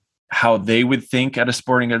how they would think at a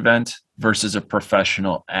sporting event versus a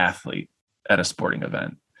professional athlete at a sporting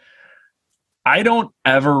event. I don't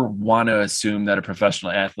ever want to assume that a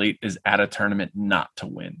professional athlete is at a tournament not to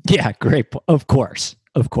win. Yeah, great. Of course.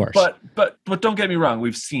 But don't get me wrong,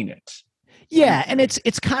 we've seen it. Yeah, and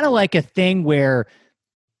it's kind of like a thing where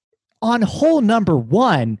on hole number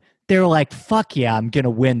 1, they're like, fuck yeah, I'm going to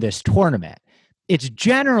win this tournament. It's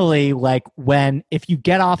generally like if you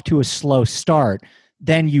get off to a slow start,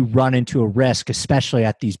 then you run into a risk, especially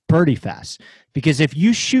at these birdie fests. Because if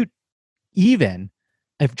you shoot even,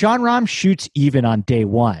 if Jon Rahm shoots even on day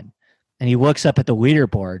 1 and he looks up at the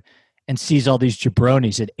leaderboard and sees all these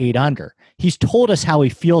jabronis at 8 under, he's told us how he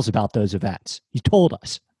feels about those events. He told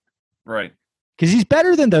us. Right. Because he's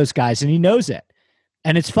better than those guys and he knows it.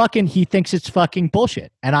 And he thinks it's fucking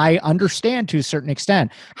bullshit. And I understand to a certain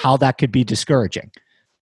extent how that could be discouraging.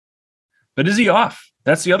 But is he off?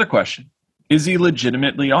 That's the other question. Is he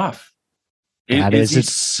legitimately off? Is he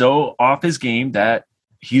so off his game that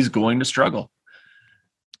he's going to struggle?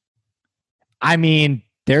 I mean,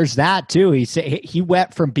 there's that too. He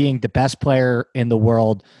went from being the best player in the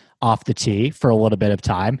world off the tee for a little bit of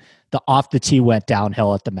time. The off the tee went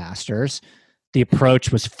downhill at the Masters. The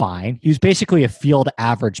approach was fine. He was basically a field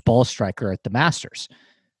average ball striker at the Masters.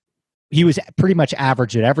 He was pretty much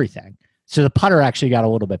average at everything. So the putter actually got a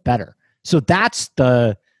little bit better. So that's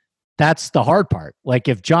the hard part. Like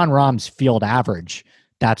if Jon Rahm's field average,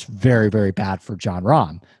 that's very, very bad for Jon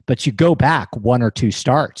Rahm. But you go back 1 or 2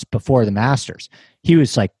 starts before the Masters, he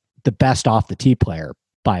was like the best off the tee player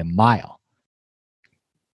by a mile.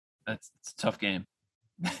 It's a tough game.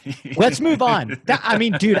 Let's move on. I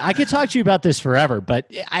mean, dude, I could talk to you about this forever, but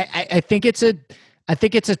I think it's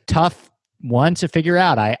a tough one to figure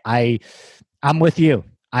out. I'm with you.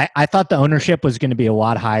 I thought the ownership was going to be a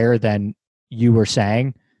lot higher than you were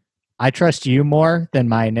saying. I trust you more than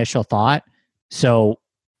my initial thought. So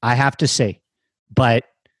I have to see, but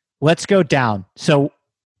let's go down. So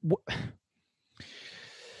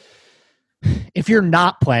if you're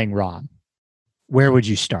not playing Rahm, where would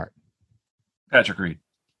you start? Patrick Reed.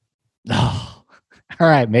 Oh, all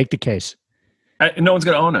right. Make the case. No one's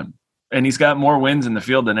going to own him. And he's got more wins in the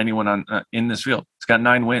field than anyone in this field. He's got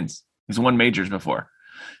 9 wins. He's won majors before.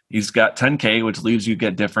 He's got 10K, which leaves you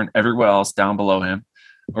get different everywhere else down below him.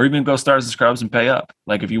 Or even go stars and scrubs and pay up.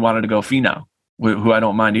 Like if you wanted to go Finau, who I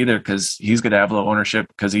don't mind either because he's going to have low ownership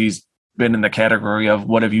because he's been in the category of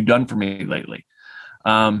what have you done for me lately.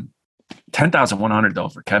 10,100 though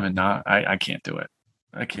for Kevin. No, I can't do it.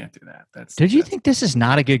 I can't do that. Did you think this is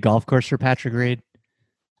not a good golf course for Patrick Reed?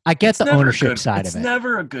 I get It's the never a ownership good- side It's of it.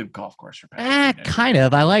 never a good golf course for Patrick. Kind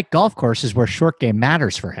of. I like golf courses where short game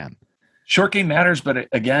matters for him. Short game matters, but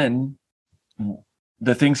again,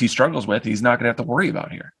 the things he struggles with, he's not going to have to worry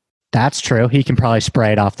about here. That's true. He can probably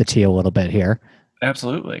spray it off the tee a little bit here.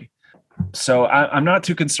 Absolutely. So I'm not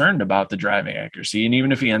too concerned about the driving accuracy. And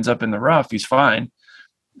even if he ends up in the rough, he's fine.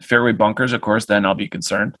 Fairway bunkers, of course, then I'll be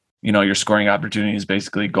concerned. Your scoring opportunity is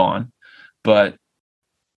basically gone, but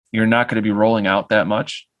you're not going to be rolling out that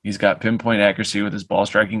much. He's got pinpoint accuracy with his ball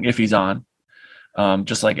striking if he's on,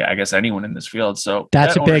 just like I guess anyone in this field. So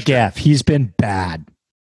that's a big F. He's been bad.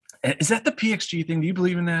 Is that the PXG thing? Do you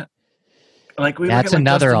believe in that? That's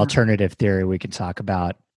another alternative theory we can talk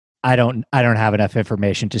about. I don't have enough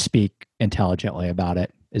information to speak intelligently about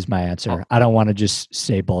it, is my answer. Oh. I don't want to just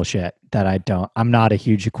say bullshit that I'm not a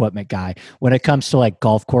huge equipment guy. When it comes to like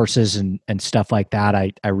golf courses and stuff like that,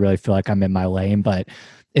 I really feel like I'm in my lane, but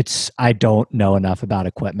I don't know enough about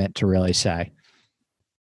equipment to really say.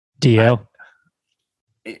 Do you?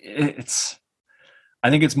 I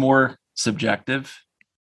think it's more subjective.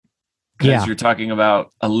 Because you're talking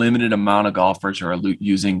about a limited amount of golfers who are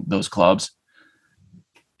using those clubs.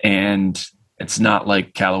 And it's not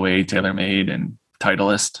like Callaway, TaylorMade, and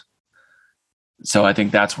Titleist. So I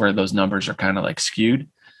think that's where those numbers are kind of like skewed.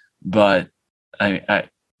 But the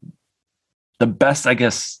best, I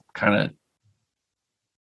guess, kind of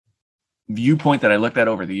viewpoint that I looked at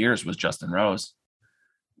over the years was Justin Rose,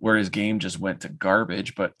 where his game just went to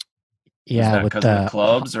garbage. But yeah, with the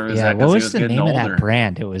clubs, or is that what was was the name older? Of that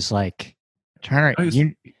brand? It was like it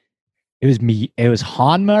was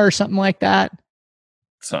Hanma or something like that.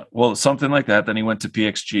 So, something like that. Then he went to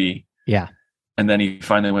PXG. Yeah, and then he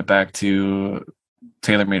finally went back to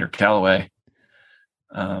TaylorMade or Callaway.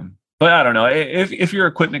 But I don't know. If you're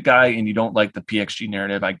an equipment guy and you don't like the PXG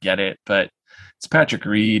narrative, I get it. But it's Patrick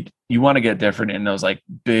Reed. You want to get different in those like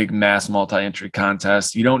big mass multi-entry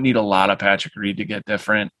contests. You don't need a lot of Patrick Reed to get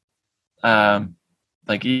different.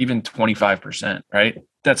 Like even 25%, right?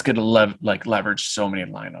 That's going to leverage so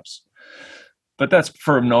many lineups. But that's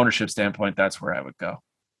from an ownership standpoint. That's where I would go.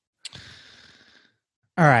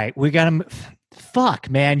 All right, we got him. Fuck,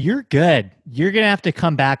 man, you're good. You're going to have to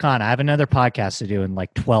come back on. I have another podcast to do in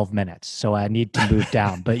like 12 minutes, so I need to move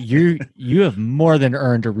down. But you have more than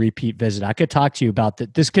earned a repeat visit. I could talk to you about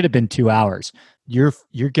that. This could have been 2 hours. You're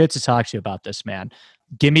good to talk to you about this, man.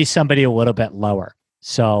 Give me somebody a little bit lower.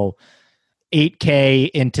 So 8K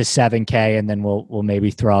into 7K, and then we'll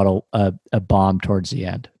maybe throw out a bomb towards the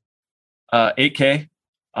end. 8K.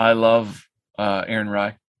 I love Aaron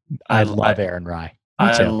Rai. I love Aaron Rai.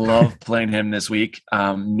 I love playing him this week.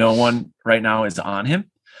 No one right now is on him,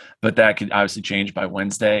 but that could obviously change by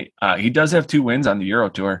Wednesday. He does have 2 wins on the Euro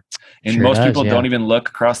Tour, and most people don't even look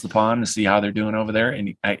across the pond to see how they're doing over there.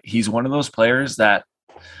 And he's one of those players that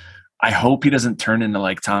I hope he doesn't turn into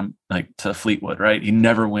like to Fleetwood, right? He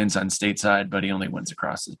never wins on stateside, but he only wins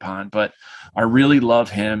across the pond. But I really love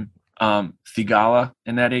him. Thigala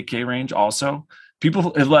in that 8K range also.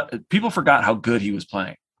 People forgot how good he was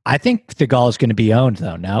playing. I think Thigala is going to be owned,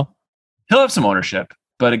 though, no? He'll have some ownership.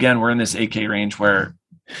 But again, we're in this 8K range where...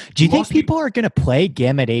 Do you think people are going to play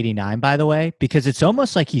Gim at 89, by the way? Because it's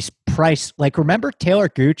almost like he's priced... Like, remember Taylor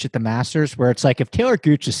Gooch at the Masters, where it's like if Taylor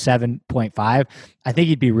Gooch is 7.5, I think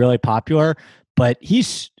he'd be really popular. But do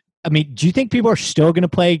you think people are still going to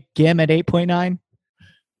play Gim at 8.9?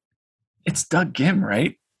 It's Doug Gim,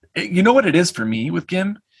 right? You know what it is for me with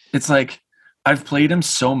Gim? It's like I've played him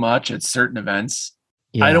so much at certain events.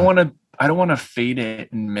 Yeah. I don't want to fade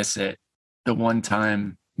it and miss it the one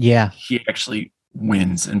time he actually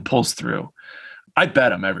wins and pulls through. I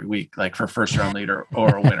bet him every week, like for first round leader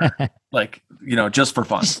or a winner, like, just for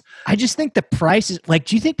fun. I just think the price is like,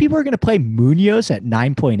 do you think people are going to play Munoz at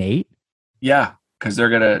 9.8? Yeah. Cause they're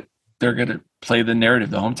going to play the narrative,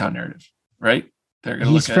 the hometown narrative, right?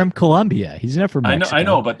 He's from Colombia. He's not from Mexico. I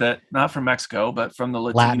know, but not from Mexico, but from the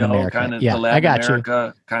Latino kind of the Latin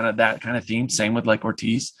America kind of that kind of theme. Same with like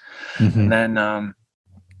Ortiz. Mm-hmm. And then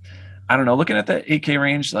I don't know, looking at the 8K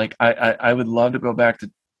range, like I would love to go back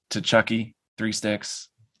to Chucky 3 Sticks.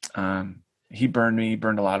 He burned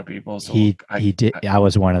a lot of people. So he did. I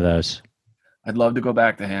was one of those. I'd love to go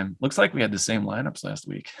back to him. Looks like we had the same lineups last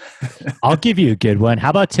week. I'll give you a good one.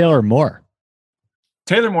 How about Taylor Moore?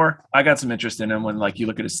 Taylor Moore, I got some interest in him when you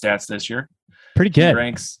look at his stats this year. Pretty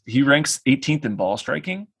good. He ranks 18th in ball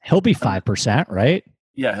striking. He'll be 5%, right?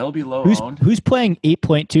 Yeah, he'll be low owned. Who's playing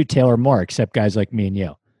 8.2 Taylor Moore except guys like me and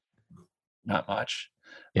you? Not much.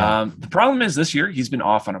 Yeah. The problem is this year he's been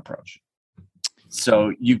off on approach.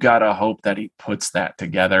 So you got to hope that he puts that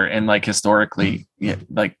together. And like historically,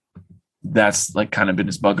 that's like kind of been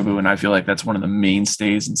his bugaboo. And I feel like that's one of the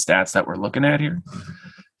mainstays and stats that we're looking at here.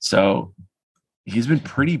 So he's been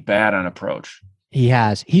pretty bad on approach. He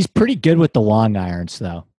has. He's pretty good with the long irons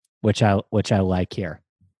though, which I like here.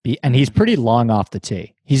 And he's pretty long off the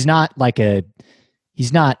tee. He's not like a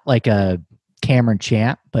Cameron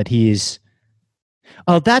Champ, but he's.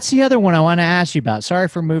 Oh, that's the other one I want to ask you about. Sorry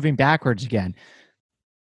for moving backwards again.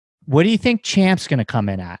 What do you think Champ's going to come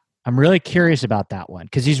in at? I'm really curious about that one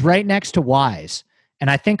because he's right next to Wise. And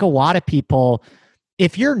I think a lot of people,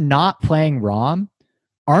 if you're not playing Rahm,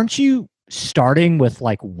 aren't you starting with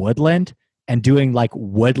like Woodland and doing like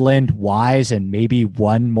Woodland, Wise, and maybe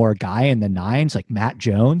one more guy in the nines, like Matt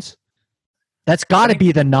Jones? That's got to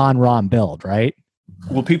be the non-Rahm build, right?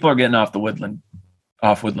 Well, people are getting off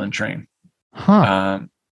Woodland train. Huh.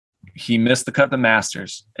 He missed the cut the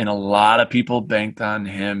Masters, and a lot of people banked on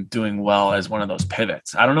him doing well as one of those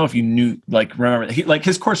pivots. I don't know if you knew, like, remember,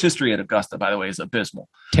 his course history at Augusta, by the way, is abysmal.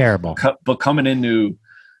 Terrible. But coming into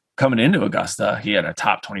Augusta, he had a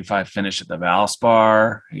top 25 finish at the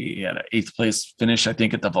Valspar. He had an 8th place finish, I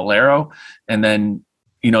think, at the Valero. And then,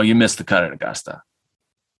 you missed the cut at Augusta.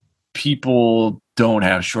 People don't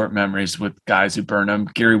have short memories with guys who burn them.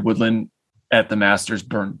 Gary Woodland at the Masters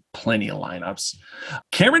burned plenty of lineups.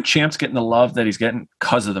 Cameron Champ's getting the love that he's getting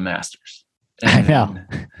because of the Masters. I know.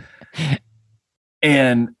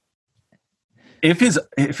 And if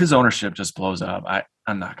his ownership just blows up,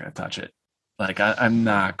 I'm not going to touch it. Like I'm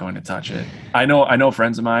not going to touch it. I know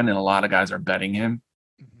friends of mine and a lot of guys are betting him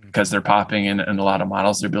because they're popping in a lot of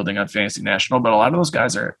models they're building on Fantasy National, but a lot of those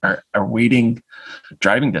guys are weighting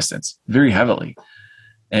driving distance very heavily.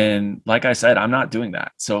 And like I said, I'm not doing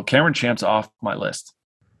that. So Cameron Champ's off my list.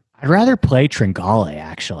 I'd rather play Tringale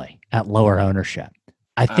actually at lower ownership.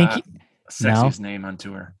 I think sexiest name on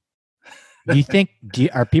tour. Do you think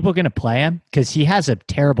are people going to play him? Because he has a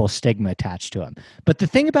terrible stigma attached to him. But the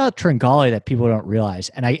thing about Tringale that people don't realize,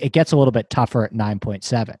 and it gets a little bit tougher at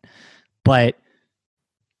 9.7, but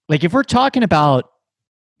like if we're talking about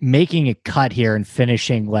making a cut here and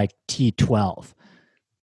finishing like T12,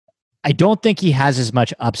 I don't think he has as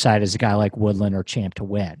much upside as a guy like Woodland or Champ to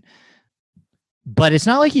win. But it's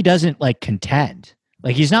not like he doesn't like contend.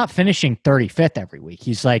 Like he's not finishing 35th every week.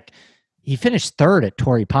 He finished 3rd at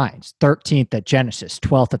Torrey Pines, 13th at Genesis,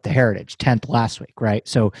 12th at the Heritage, 10th last week, right?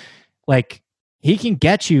 So like he can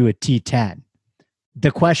get you a T10.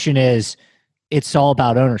 The question is, it's all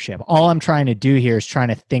about ownership. All I'm trying to do here is trying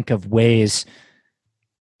to think of ways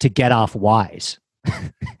to get off Wise.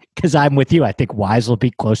 Because I'm with you. I think Wise will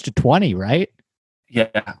be close to 20, right?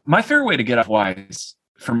 Yeah. My favorite way to get off Wise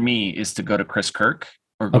for me is to go to Chris Kirk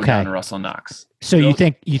or go down to Russell Knox. So you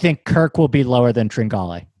think Kirk will be lower than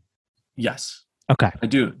Tringale? Yes. Okay. I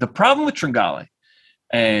do. The problem with Tringale,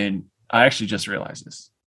 and I actually just realized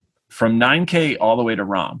this, from 9K all the way to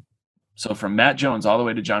Rahm, so from Matt Jones all the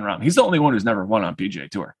way to Jon Rahm, he's the only one who's never won on PGA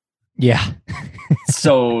Tour. Yeah.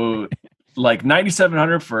 So like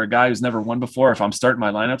 9,700 for a guy who's never won before, if I'm starting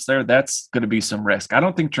my lineups there, that's going to be some risk. I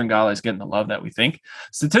don't think Tringale is getting the love that we think.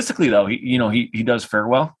 Statistically, though, he does fare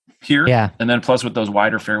well here. Yeah. And then plus with those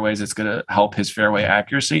wider fairways, it's going to help his fairway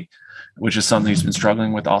accuracy, which is something he's been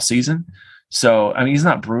struggling with all season. So, I mean, he's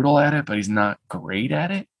not brutal at it, but he's not great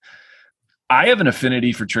at it. I have an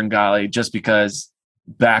affinity for Tringale just because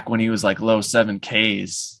back when he was like low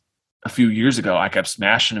 7Ks a few years ago, I kept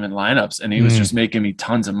smashing him in lineups and he was just making me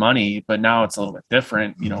tons of money. But now it's a little bit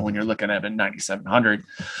different, when you're looking at it 9,700.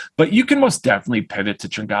 But you can most definitely pivot to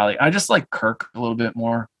Tringale. I just like Kirk a little bit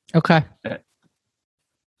more. Okay.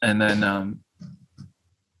 And then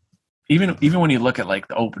even when you look at like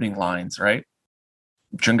the opening lines, right?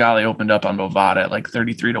 Tringale opened up on Bovada at like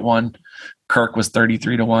 33-1. Kirk was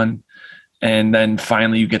 33-1. And then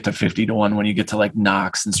finally you get to 50-1 when you get to like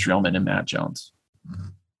Knox and Streelman and Matt Jones.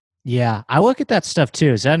 Yeah. I look at that stuff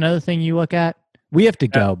too. Is that another thing you look at? We have to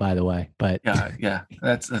go, by the way, but yeah,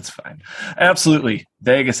 that's fine. Absolutely.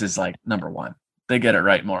 Vegas is like number one. They get it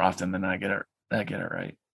right more often than I get it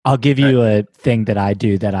right. I'll give you a thing that I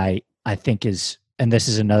do that I think is, and this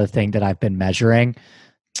is another thing that I've been measuring.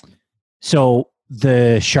 So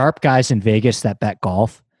the sharp guys in Vegas that bet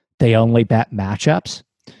golf, they only bet matchups.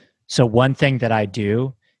 So one thing that I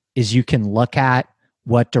do is you can look at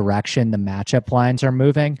what direction the matchup lines are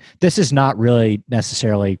moving. This is not really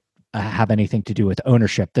necessarily have anything to do with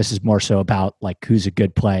ownership. This is more so about like who's a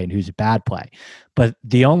good play and who's a bad play. But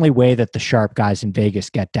the only way that the sharp guys in Vegas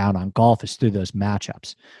get down on golf is through those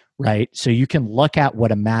matchups, right? So you can look at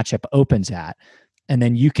what a matchup opens at, and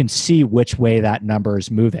then you can see which way that number is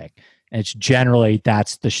moving. And it's generally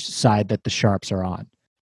that's the side that the sharps are on.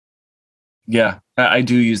 Yeah, I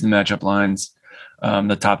do use the matchup lines.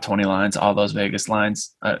 the top 20 lines, all those Vegas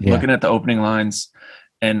lines. Looking at the opening lines,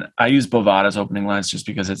 and I use Bovada's opening lines just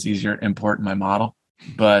because it's easier to import in my model.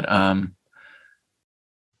 But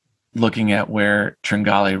looking at where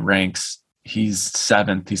Tringale ranks, he's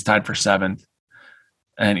 7th. He's tied for 7th,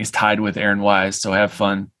 and he's tied with Aaron Wise. So have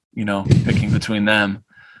fun, picking between them.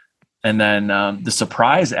 And then the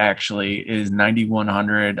surprise actually is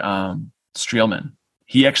 9,100 Streelman.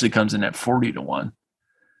 He actually comes in at 40-1,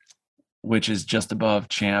 which is just above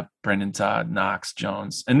Champ, Brendan Todd, Knox,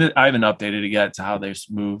 Jones. And I haven't updated it yet to how they've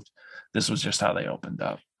moved. This was just how they opened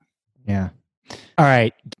up. Yeah. All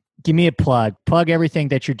right. Give me a plug. Plug everything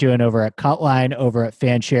that you're doing over at Cutline, over at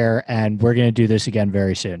Fanshare, and we're going to do this again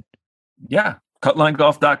very soon. Yeah.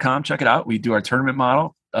 CutlineGolf.com. Check it out. We do our tournament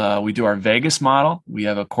model. We do our Vegas model. We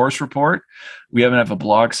have a course report. We even have a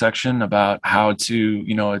blog section about how to,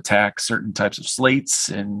 attack certain types of slates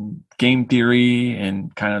and game theory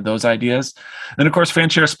and kind of those ideas. And of course,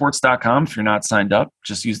 fansharesports.com. If you're not signed up,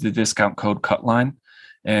 just use the discount code Cutline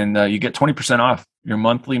and you get 20% off your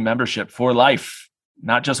monthly membership for life,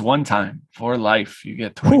 not just one time, for life. You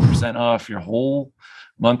get 20% off your whole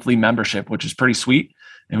monthly membership, which is pretty sweet.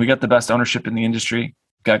 And we got the best ownership in the industry.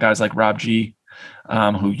 Got guys like Rob G,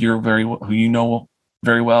 who you know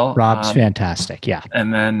very well. Rob's fantastic. Yeah.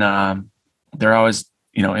 And then they're always,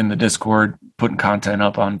 in the Discord putting content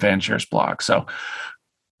up on Fanshare's blog. So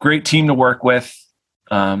great team to work with.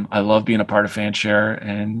 I love being a part of Fanshare,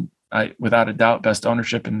 and without a doubt, best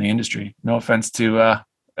ownership in the industry. No offense to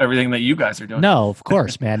everything that you guys are doing. No, of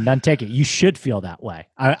course, man. None taken. You should feel that way.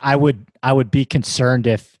 I would be concerned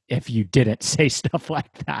if you didn't say stuff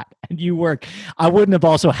like that. And you work. I wouldn't have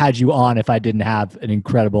also had you on if I didn't have an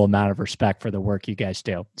incredible amount of respect for the work you guys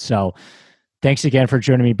do. So thanks again for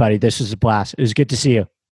joining me, buddy. This was a blast. It was good to see you.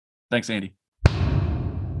 Thanks, Andy.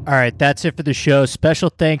 All right, that's it for the show. Special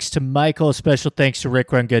thanks to Michael. Special thanks to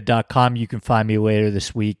RickRunGood.com. You can find me later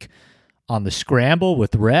this week on The Scramble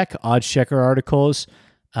with Rick, odds checker articles,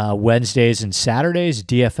 Wednesdays and Saturdays,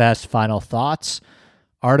 DFS Final Thoughts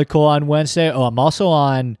article on Wednesday. Oh, I'm also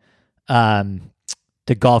on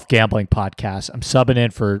the Golf Gambling Podcast. I'm subbing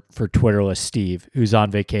in for Twitterless Steve, who's on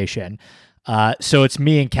vacation. So it's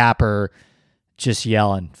me and Capper just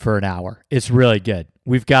yelling for an hour. It's really good.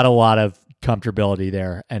 We've got a lot of comfortability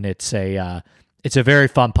there, and it's a very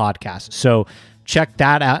fun podcast. So check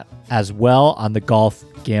that out as well on the Golf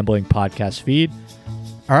Gambling Podcast feed.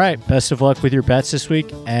 All right, best of luck with your bets this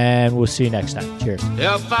week, and we'll see you next time. Cheers.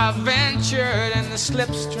 If I ventured in the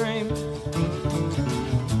slipstream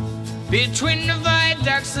between the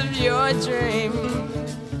viaducts of your dream,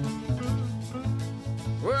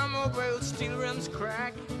 where mobile steel rims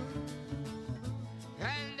crack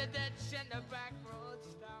and the ditch and the back road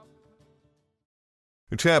stop.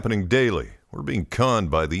 It's happening daily. We're being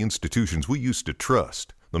conned by the institutions we used to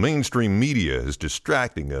trust. The mainstream media is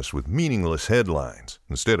distracting us with meaningless headlines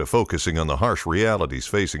instead of focusing on the harsh realities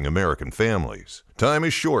facing American families. Time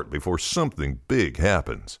is short before something big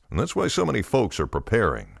happens, and that's why so many folks are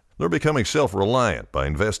preparing. They're becoming self-reliant by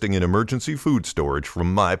investing in emergency food storage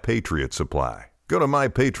from My Patriot Supply. Go to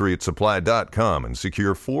MyPatriotSupply.com and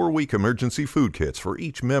secure 4-week emergency food kits for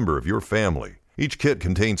each member of your family. Each kit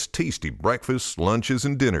contains tasty breakfasts, lunches,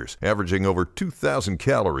 and dinners, averaging over 2,000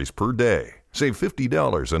 calories per day. Save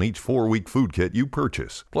 $50 on each 4-week food kit you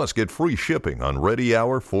purchase, plus get free shipping on Ready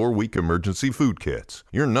Hour 4-week emergency food kits.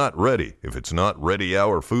 You're not ready if it's not Ready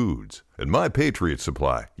Hour Foods. At My Patriot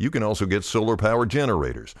Supply, you can also get solar power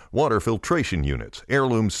generators, water filtration units,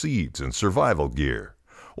 heirloom seeds, and survival gear.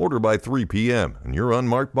 Order by 3 p.m. and your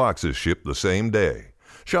unmarked boxes ship the same day.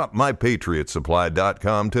 Shop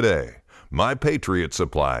MyPatriotSupply.com today.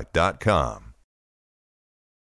 MyPatriotSupply.com.